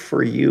hard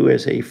for you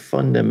as a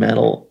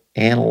fundamental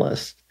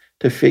analyst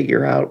to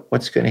figure out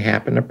what's going to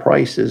happen to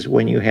prices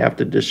when you have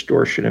the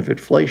distortion of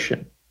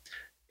inflation.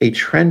 A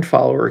trend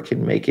follower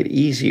can make it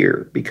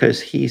easier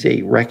because he's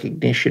a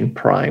recognition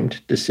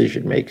primed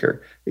decision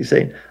maker. He's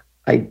saying,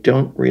 I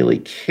don't really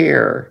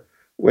care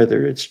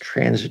whether it's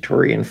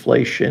transitory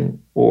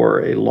inflation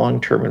or a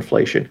long-term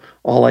inflation.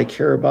 All I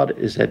care about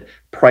is that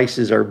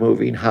prices are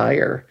moving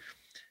higher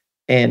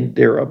and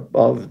they're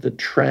above the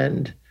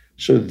trend.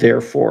 So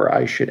therefore,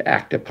 I should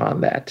act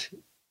upon that.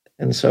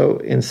 And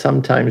so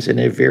sometimes in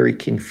a very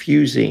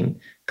confusing,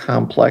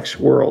 complex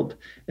world,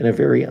 in a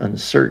very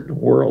uncertain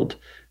world,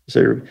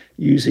 sort of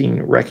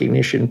using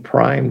recognition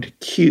primed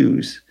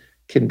cues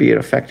can be an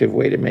effective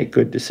way to make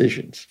good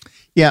decisions.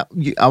 Yeah,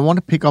 I want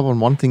to pick up on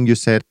one thing you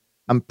said.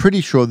 I'm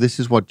pretty sure this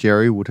is what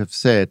Jerry would have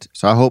said.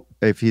 So I hope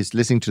if he's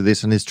listening to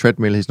this on his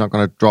treadmill, he's not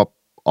going to drop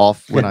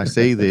off when I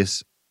say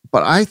this.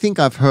 But I think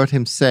I've heard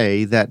him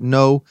say that,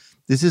 no,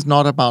 this is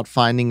not about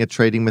finding a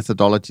trading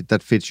methodology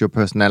that fits your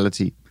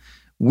personality.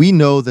 We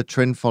know that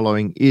trend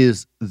following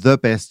is the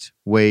best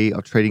way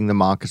of trading the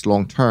markets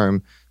long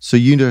term. So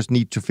you just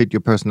need to fit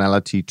your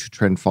personality to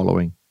trend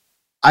following.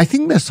 I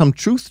think there's some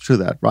truth to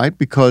that, right?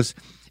 Because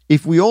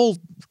if we all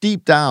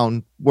deep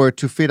down were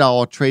to fit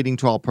our trading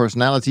to our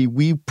personality,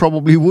 we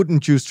probably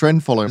wouldn't choose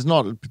trend following. It's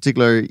not a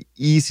particularly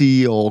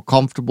easy or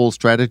comfortable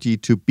strategy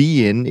to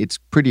be in. It's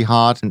pretty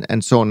hard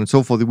and so on and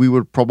so forth. We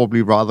would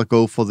probably rather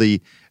go for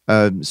the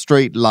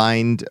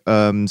straight-lined,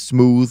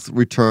 smooth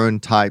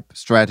return type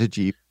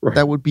strategy. Right.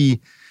 That would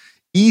be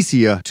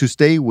easier to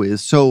stay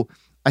with. So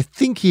I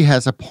think he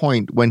has a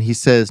point when he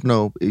says,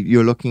 no,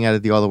 you're looking at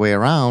it the other way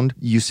around.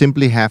 You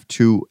simply have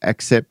to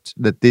accept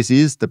that this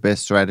is the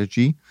best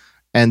strategy.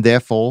 And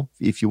therefore,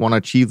 if you want to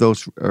achieve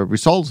those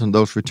results and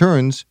those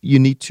returns, you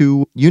need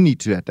to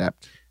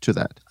adapt to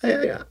that.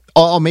 Yeah.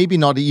 Or maybe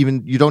not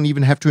even, you don't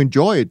even have to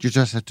enjoy it. You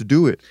just have to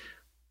do it.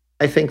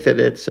 I think that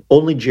it's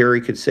only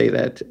Jerry could say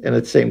that. And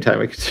at the same time,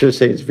 I could just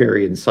say it's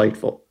very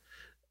insightful.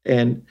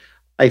 And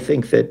I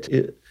think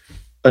that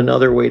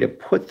another way to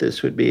put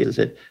this would be is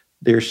that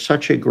there's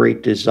such a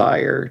great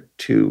desire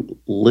to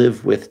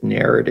live with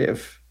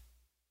narrative.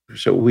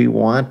 So we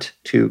want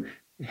to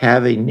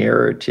have a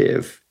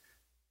narrative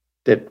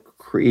that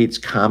creates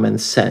common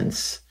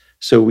sense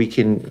so we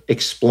can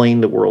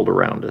explain the world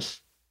around us.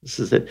 This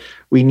is that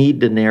we need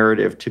the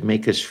narrative to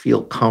make us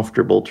feel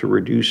comfortable, to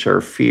reduce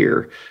our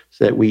fear,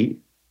 so that we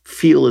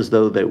feel as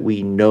though that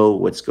we know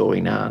what's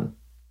going on.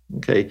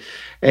 Okay,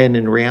 and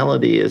in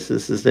reality, is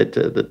that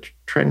the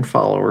trend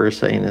follower is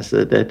saying is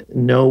that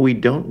no, we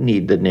don't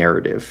need the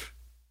narrative.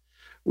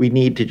 We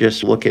need to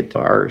just look at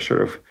our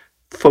sort of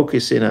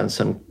focus in on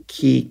some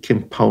key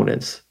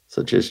components,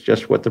 such as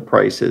just what the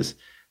price is,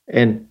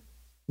 and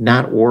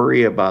not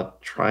worry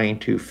about trying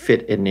to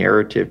fit a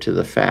narrative to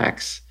the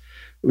facts.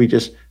 We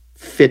just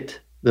fit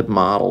the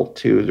model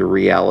to the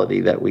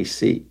reality that we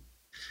see.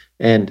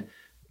 And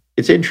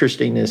it's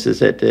interesting is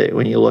that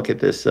when you look at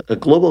this, a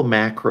global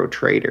macro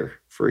trader,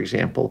 for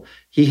example,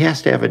 he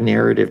has to have a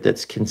narrative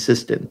that's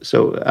consistent.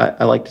 So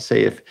I like to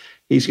say if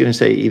he's going to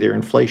say either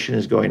inflation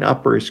is going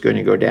up or it's going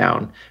to go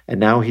down, and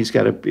now he's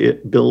got to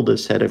build a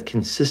set of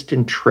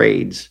consistent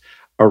trades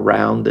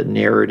around the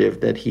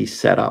narrative that he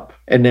set up.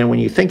 And then when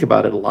you think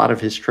about it, a lot of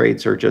his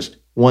trades are just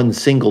one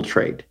single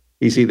trade.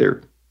 He's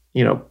either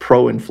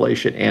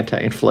pro-inflation,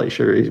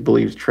 anti-inflation, or he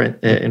believes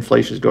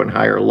inflation is going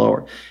higher or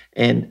lower.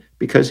 And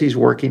because he's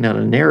working on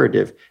a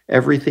narrative,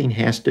 everything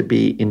has to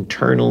be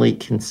internally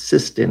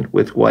consistent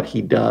with what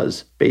he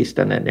does based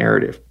on that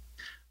narrative.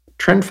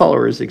 Trend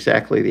follower is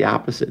exactly the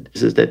opposite.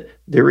 This is that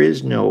there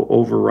is no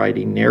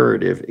overriding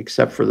narrative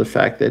except for the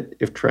fact that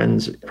if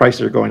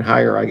prices are going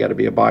higher, I got to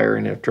be a buyer,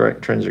 and if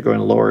trends are going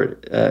lower,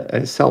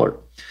 a seller.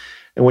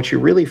 And what you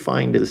really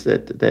find is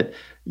that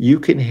you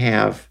can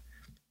have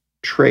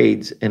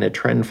trades in a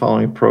trend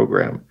following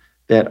program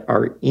that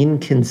are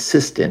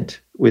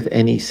inconsistent with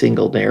any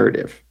single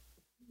narrative.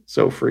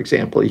 So, for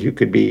example, you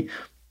could be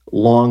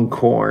long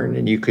corn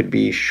and you could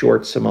be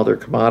short some other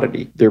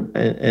commodity.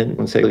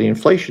 And say the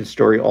inflation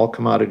story, all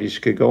commodities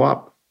could go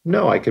up.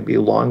 No, I could be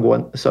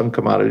long some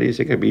commodities.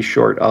 I could be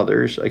short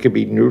others. I could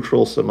be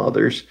neutral some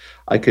others.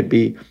 I could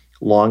be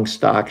long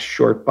stocks,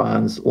 short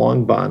bonds,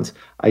 long bonds.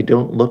 I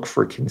don't look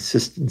for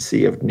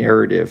consistency of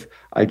narrative.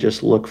 I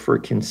just look for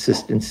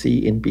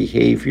consistency in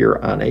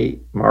behavior on a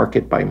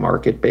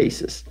market-by-market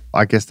basis.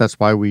 I guess that's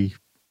why we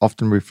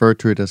often refer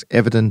to it as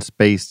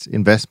evidence-based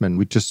investment.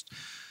 We just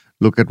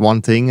look at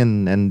one thing,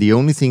 and the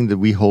only thing that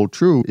we hold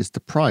true is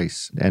the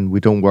price, and we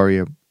don't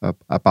worry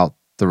about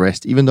the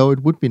rest, even though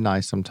it would be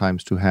nice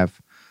sometimes to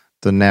have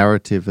the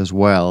narrative as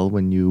well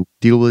when you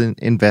deal with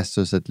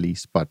investors at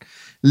least. But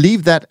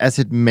leave that as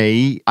it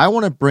may. I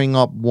want to bring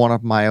up one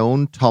of my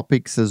own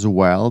topics as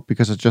well,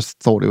 because I just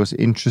thought it was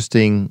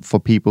interesting for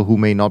people who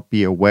may not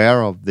be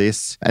aware of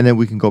this. And then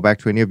we can go back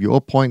to any of your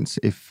points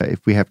if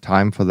we have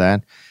time for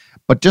that.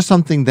 But just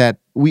something that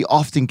we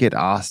often get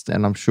asked,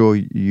 and I'm sure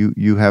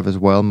you have as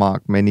well,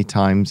 Mark, many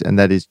times, and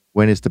that is,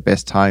 when is the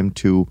best time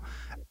to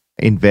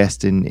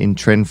invest in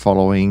trend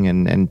following?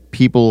 And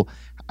people,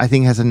 I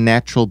think, has a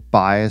natural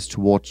bias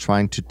towards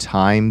trying to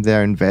time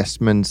their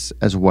investments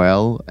as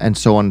well, and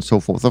so on and so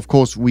forth. Of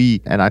course,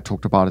 and I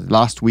talked about it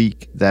last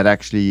week, that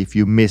actually if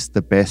you miss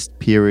the best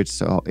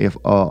periods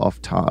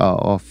of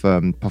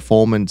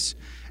performance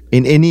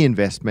in any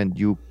investment,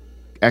 you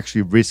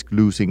actually risk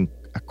losing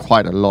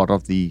quite a lot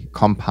of the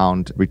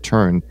compound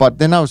return. But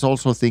then I was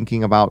also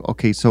thinking about,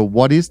 okay, so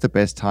what is the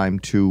best time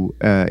to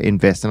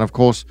invest? And of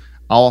course,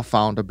 our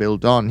founder, Bill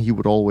Dunn, he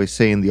would always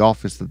say in the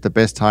office that the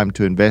best time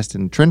to invest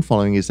in trend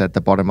following is at the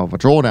bottom of a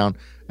drawdown,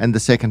 and the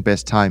second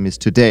best time is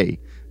today.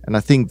 And I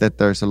think that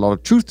there's a lot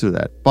of truth to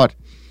that. But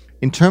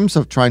in terms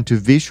of trying to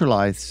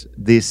visualize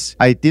this,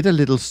 I did a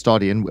little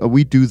study, and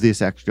we do this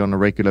actually on a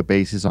regular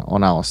basis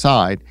on our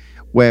side,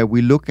 where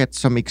we look at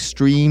some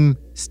extreme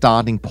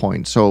starting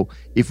points. So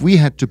if we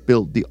had to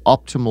build the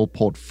optimal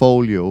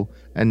portfolio,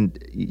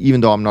 and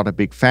even though I'm not a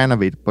big fan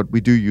of it, but we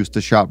do use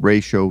the Sharpe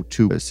ratio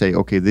to say,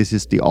 okay, this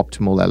is the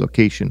optimal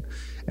allocation.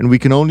 And we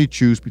can only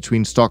choose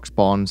between stocks,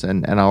 bonds,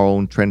 and our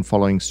own trend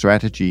following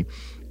strategy.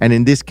 And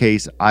in this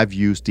case, I've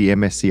used the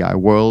MSCI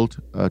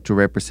World to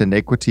represent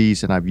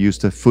equities, and I've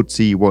used the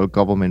FTSE World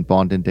Government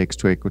Bond Index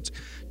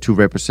to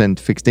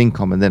represent fixed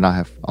income, and then I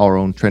have our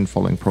own trend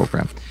following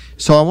program.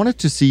 So I wanted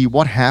to see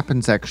what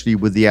happens actually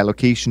with the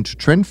allocation to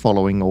trend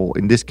following, or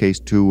in this case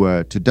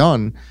to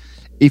Dunn,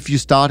 if you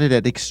started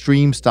at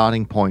extreme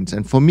starting points.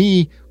 And for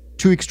me,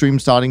 two extreme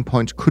starting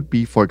points could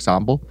be, for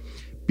example,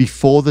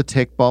 before the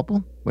tech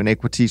bubble, when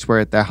equities were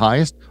at their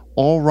highest,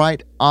 or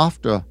right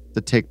after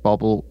the tech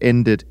bubble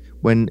ended,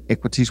 when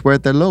equities were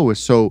at their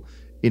lowest. So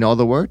in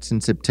other words,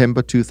 in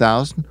September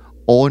 2000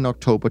 or in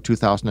October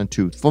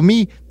 2002. For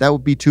me, that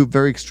would be two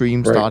very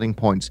extreme starting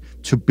points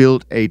to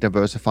build a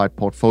diversified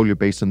portfolio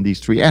based on these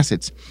three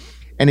assets.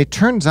 And it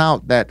turns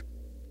out that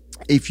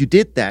if you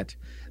did that,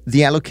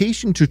 the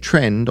allocation to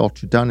trend, or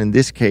to Dunn in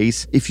this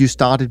case, if you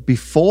started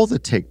before the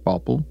tech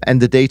bubble,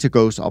 and the data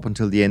goes up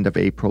until the end of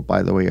April,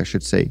 by the way, I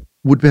should say,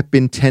 would have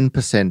been 10%.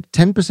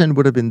 10%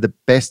 would have been the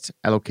best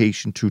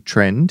allocation to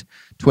trend,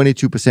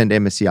 22%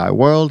 MSCI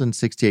World, and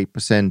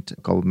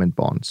 68% government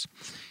bonds.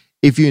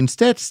 If you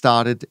instead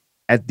started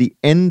at the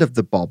end of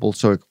the bubble,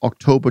 so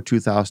October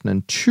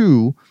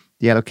 2002,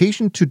 the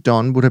allocation to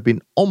Dunn would have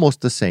been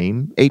almost the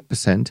same,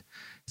 8%,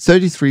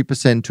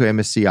 33% to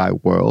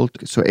MSCI World.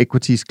 So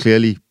equities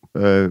clearly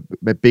a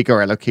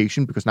bigger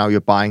allocation because now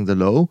you're buying the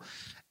low.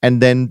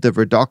 And then the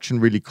reduction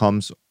really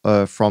comes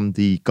from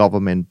the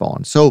government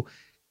bond. So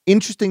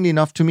interestingly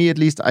enough, to me at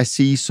least, I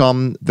see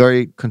some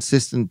very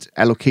consistent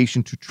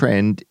allocation to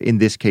trend in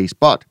this case.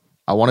 But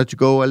I wanted to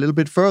go a little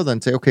bit further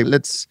and say, okay,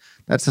 that's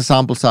a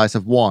sample size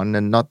of one,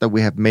 and not that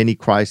we have many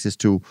crises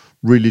to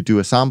really do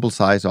a sample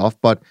size of,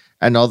 but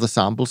another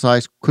sample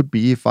size could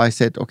be if I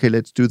said, okay,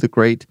 let's do the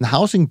great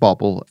housing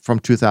bubble from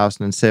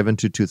 2007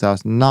 to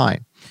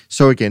 2009.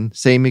 So again,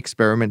 same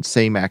experiment,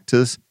 same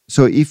actors.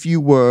 So if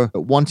you were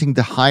wanting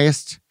the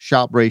highest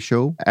Sharpe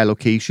ratio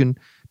allocation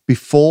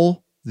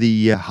before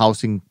the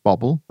housing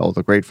bubble or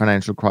the great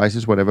financial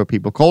crisis, whatever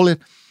people call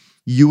it,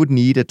 you would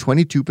need a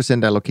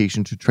 22%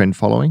 allocation to trend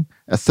following,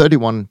 a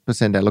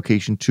 31%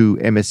 allocation to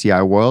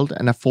MSCI World,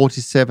 and a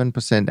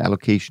 47%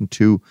 allocation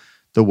to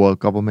the World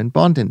Government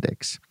Bond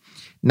Index.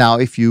 Now,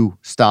 if you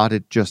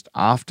started just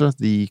after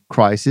the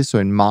crisis, so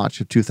in March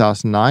of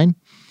 2009,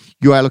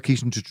 your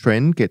allocation to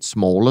trend gets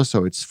smaller,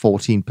 so it's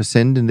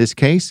 14% in this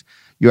case.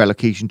 Your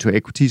allocation to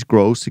equities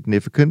grows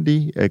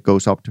significantly. It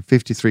goes up to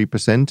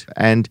 53%,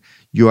 and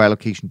your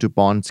allocation to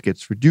bonds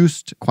gets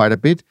reduced quite a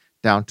bit,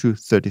 down to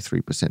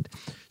 33%.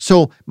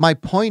 So my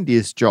point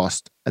is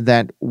just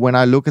that when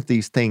I look at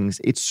these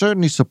things, it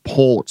certainly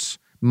supports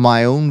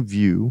my own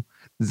view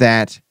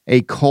that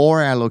a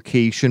core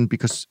allocation,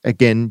 because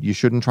again, you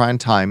shouldn't try and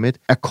time it,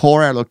 a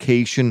core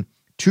allocation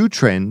to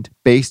trend,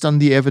 based on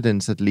the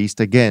evidence at least,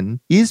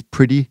 again, is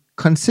pretty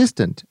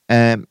consistent.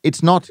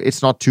 It's not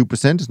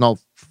 2%, it's not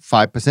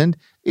 5%.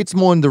 It's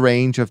more in the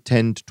range of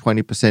 10 to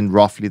 20%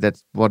 roughly.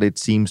 That's what it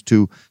seems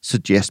to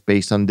suggest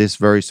based on this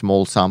very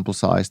small sample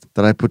size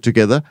that I put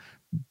together.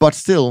 But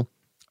still,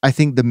 I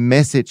think the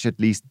message, at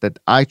least that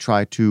I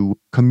try to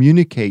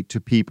communicate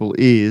to people,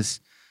 is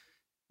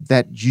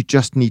that you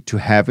just need to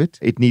have it.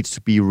 It needs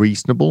to be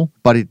reasonable,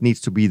 but it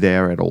needs to be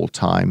there at all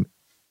time.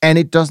 And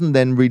it doesn't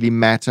then really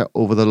matter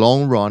over the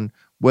long run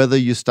whether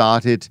you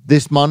started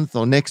this month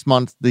or next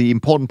month. The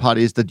important part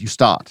is that you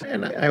start.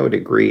 And I would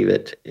agree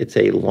that it's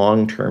a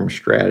long-term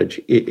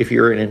strategy. If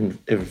you're an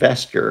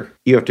investor,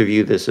 you have to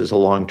view this as a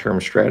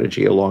long-term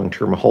strategy, a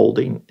long-term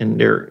holding, and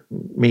there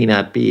may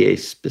not be a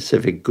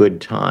specific good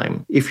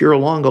time. If you're a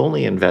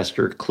long-only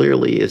investor,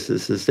 clearly is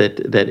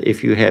that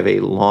if you have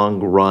a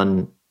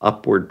long-run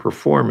upward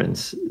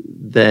performance,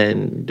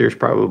 then there's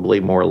probably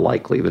more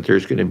likely that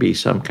there's going to be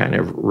some kind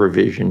of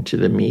revision to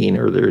the mean,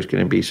 or there's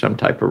going to be some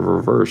type of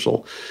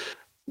reversal.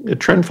 The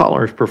trend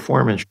follower's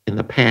performance in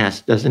the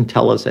past doesn't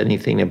tell us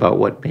anything about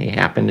what may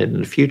happen in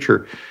the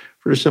future.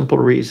 for the simple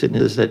reason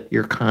is that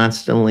you're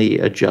constantly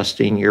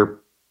adjusting your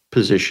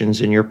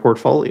positions in your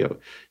portfolio.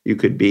 You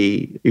could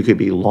be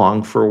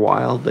long for a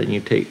while, then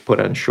you put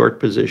on short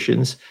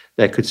positions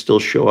that could still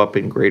show up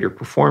in greater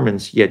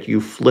performance, yet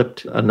you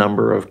flipped a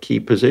number of key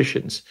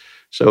positions.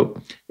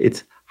 So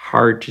it's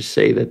hard to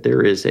say that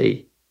there is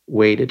a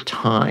way to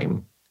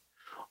time,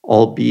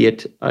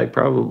 albeit I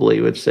probably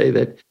would say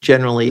that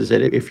generally is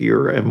that if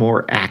you're a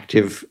more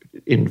active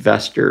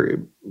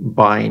investor,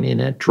 buying in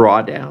at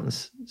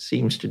drawdowns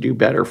seems to do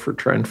better for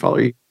trend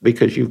follower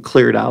because you've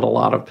cleared out a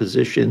lot of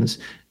positions.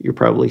 You're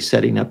probably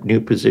setting up new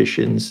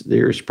positions.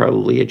 There's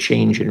probably a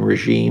change in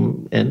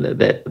regime and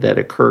that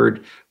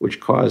occurred, which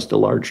caused a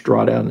large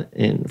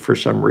drawdown for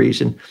some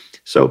reason.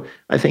 So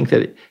I think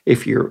that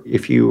if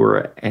you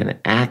were an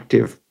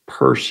active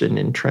person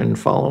in trend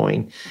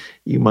following,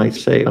 you might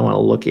say, I want to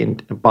look in,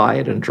 buy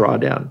it and draw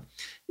down.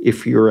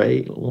 If you're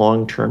a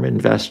long-term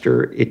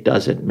investor, it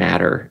doesn't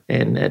matter,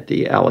 and that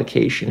the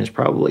allocation is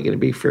probably going to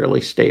be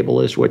fairly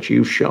stable as what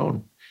you've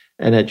shown,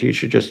 and that you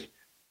should just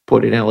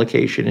put an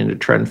allocation into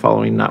trend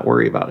following, not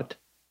worry about it.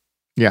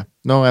 Yeah,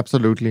 no,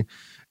 absolutely.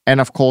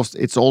 And of course,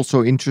 it's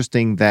also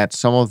interesting that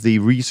some of the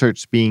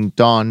research being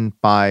done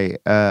by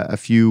a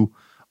few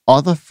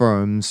other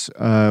firms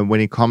when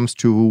it comes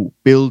to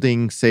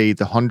building, say,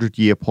 the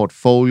 100-year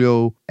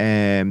portfolio,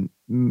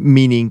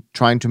 meaning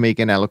trying to make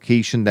an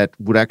allocation that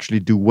would actually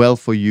do well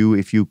for you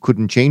if you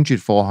couldn't change it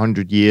for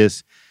 100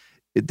 years.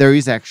 There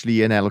is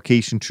actually an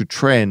allocation to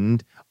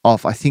trend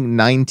of, I think,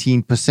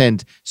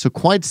 19%. So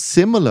quite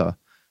similar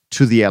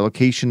to the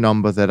allocation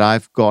number that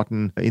I've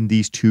gotten in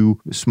these two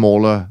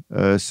smaller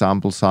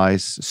sample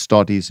size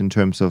studies in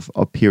terms of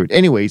period.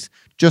 Anyways,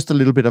 just a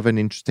little bit of an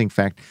interesting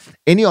fact.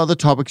 Any other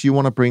topics you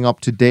want to bring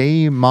up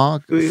today,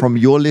 Mark, from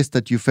your list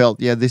that you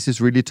felt, yeah, this is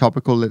really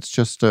topical? Let's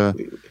just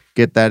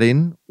get that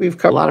in. We've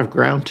covered a lot of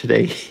ground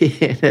today.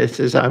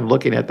 As I'm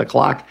looking at the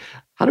clock,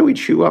 how do we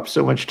chew up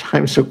so much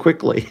time so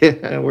quickly?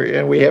 and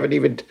we haven't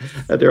even,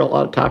 there are a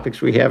lot of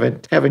topics we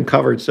haven't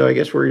covered. So I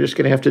guess we're just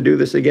going to have to do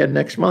this again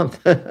next month.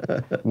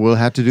 We'll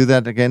have to do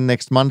that again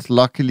next month.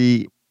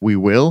 Luckily, we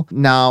will.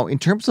 Now, in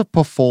terms of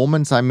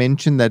performance, I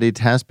mentioned that it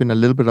has been a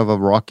little bit of a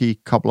rocky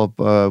couple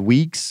of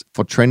weeks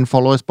for trend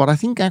followers, but I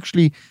think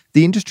actually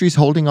the industry is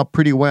holding up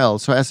pretty well.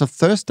 So as of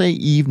Thursday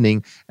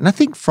evening, and I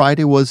think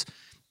Friday was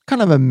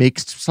kind of a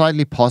mixed,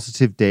 slightly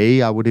positive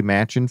day, I would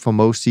imagine, for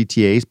most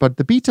CTAs. But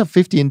the Beta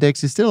 50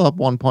 index is still up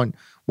 1.18%,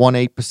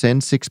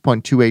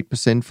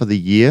 6.28% for the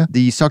year.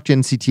 The SocGen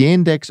CTA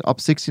index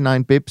up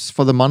 69 bips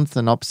for the month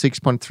and up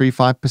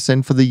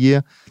 6.35% for the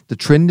year. The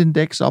trend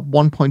index up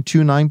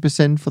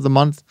 1.29% for the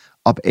month,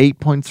 up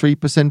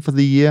 8.3% for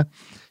the year.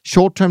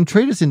 Short-term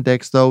traders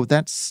index, though,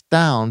 that's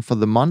down for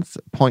the month,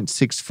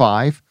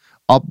 0.65,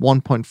 up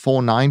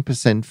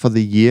 1.49% for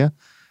the year.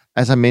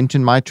 As I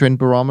mentioned, my trend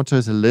barometer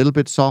is a little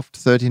bit soft.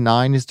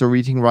 39 is the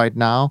reading right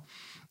now.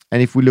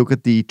 And if we look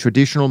at the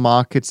traditional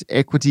markets,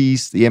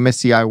 equities, the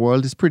MSCI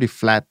World is pretty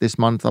flat this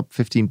month, up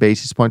 15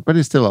 basis points, but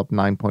it's still up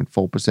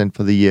 9.4%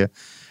 for the year.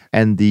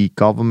 And the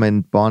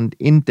government bond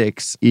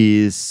index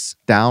is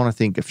down, I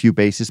think, a few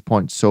basis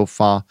points so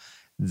far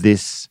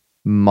this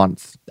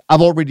month.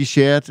 I've already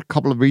shared a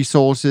couple of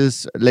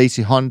resources,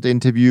 Lacey Hunt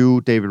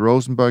interview, David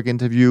Rosenberg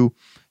interview.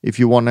 If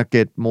you want to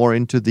get more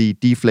into the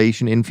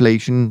deflation,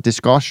 inflation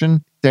discussion,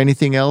 is there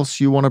anything else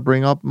you want to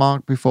bring up,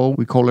 Mark, before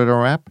we call it a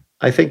wrap?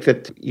 I think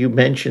that you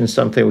mentioned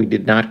something we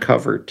did not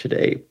cover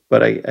today,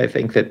 but I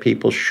think that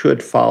people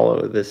should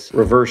follow this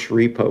reverse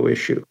repo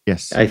issue.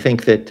 Yes. I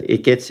think that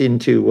it gets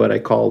into what I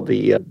call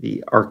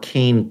the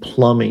arcane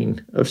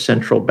plumbing of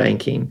central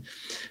banking,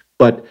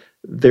 but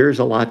there's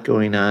a lot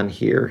going on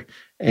here.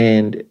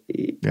 And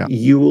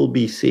you will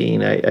be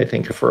seeing, I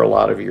think for a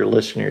lot of your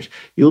listeners,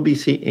 you'll be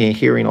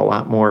hearing a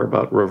lot more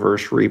about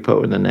reverse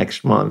repo in the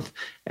next month.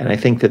 And I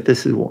think that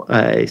this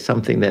is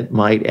something that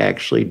might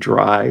actually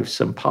drive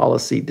some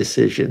policy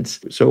decisions.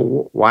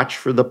 So watch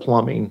for the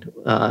plumbing.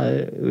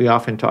 We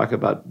often talk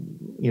about,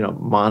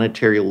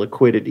 monetary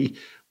liquidity.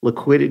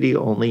 Liquidity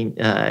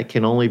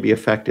can only be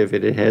effective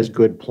if it has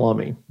good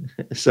plumbing.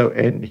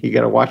 And you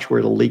got to watch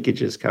where the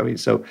leakage is coming.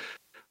 So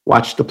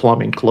watch the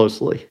plumbing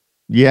closely.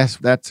 Yes,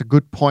 that's a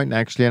good point,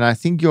 actually. And I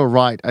think you're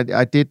right.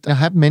 I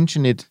have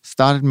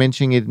started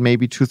mentioning it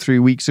maybe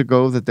 2-3 weeks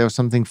ago that there was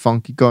something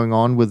funky going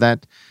on with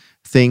that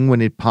thing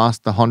when it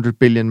passed the 100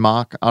 billion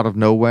mark out of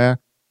nowhere.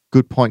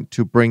 Good point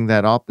to bring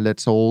that up.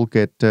 Let's all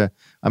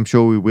I'm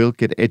sure we will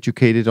get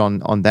educated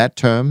on that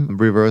term,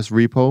 reverse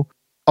repo.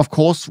 Of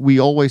course, we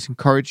always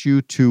encourage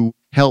you to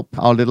help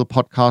our little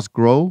podcast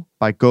grow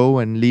by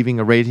leaving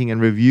a rating and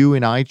review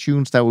in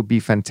iTunes. That would be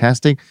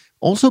fantastic.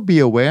 Also be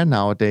aware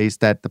nowadays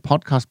that the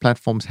podcast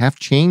platforms have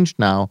changed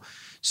now.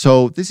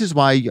 So this is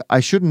why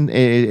I shouldn't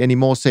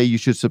anymore say you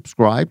should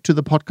subscribe to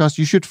the podcast.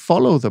 You should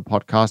follow the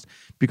podcast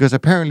because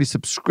apparently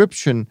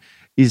subscription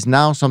is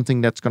now something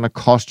that's going to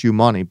cost you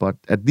money. But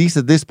at least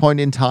at this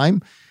point in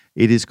time,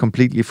 it is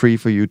completely free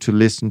for you to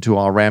listen to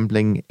our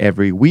rambling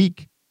every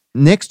week.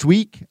 Next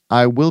week,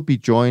 I will be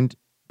joined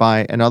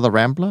by another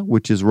rambler,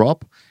 which is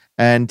Rob.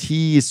 And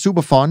he is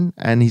super fun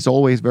and he's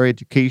always very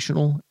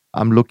educational.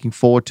 I'm looking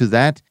forward to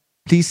that.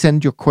 Please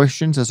send your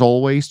questions, as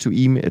always, to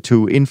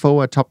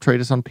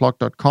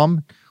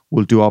info@toptradersunplugged.com.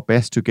 We'll do our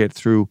best to get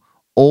through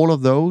all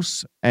of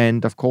those.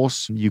 And of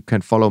course, you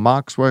can follow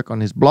Mark's work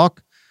on his blog,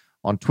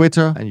 on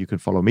Twitter, and you can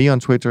follow me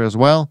on Twitter as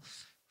well.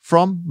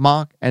 From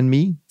Mark and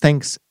me,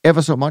 thanks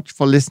ever so much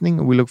for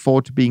listening. We look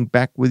forward to being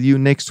back with you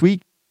next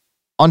week.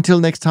 Until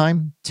next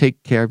time,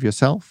 take care of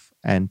yourself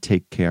and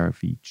take care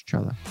of each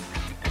other.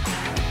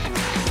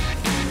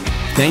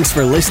 Thanks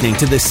for listening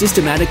to the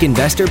Systematic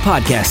Investor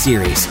podcast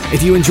series.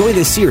 If you enjoy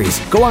this series,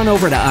 go on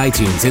over to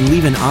iTunes and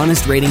leave an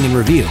honest rating and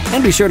review.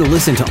 And be sure to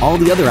listen to all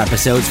the other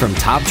episodes from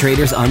Top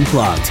Traders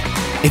Unplugged.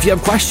 If you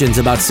have questions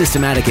about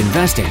systematic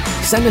investing,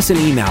 send us an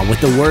email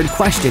with the word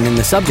question in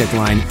the subject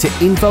line to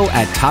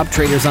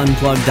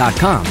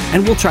info@toptradersunplugged.com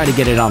and we'll try to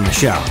get it on the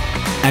show.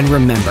 And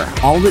remember,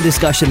 all the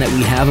discussion that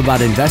we have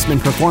about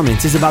investment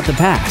performance is about the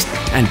past,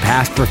 and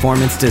past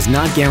performance does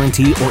not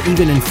guarantee or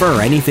even infer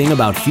anything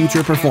about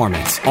future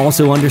performance.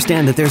 Also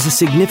understand that there's a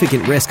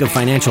significant risk of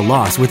financial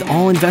loss with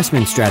all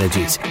investment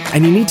strategies,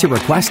 and you need to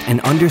request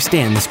and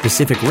understand the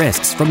specific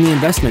risks from the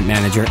investment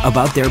manager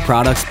about their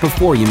products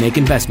before you make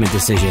investment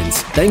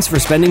decisions. Thanks for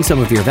spending some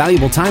of your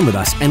valuable time with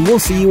us, and we'll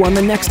see you on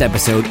the next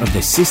episode of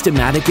The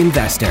Systematic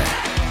Investor.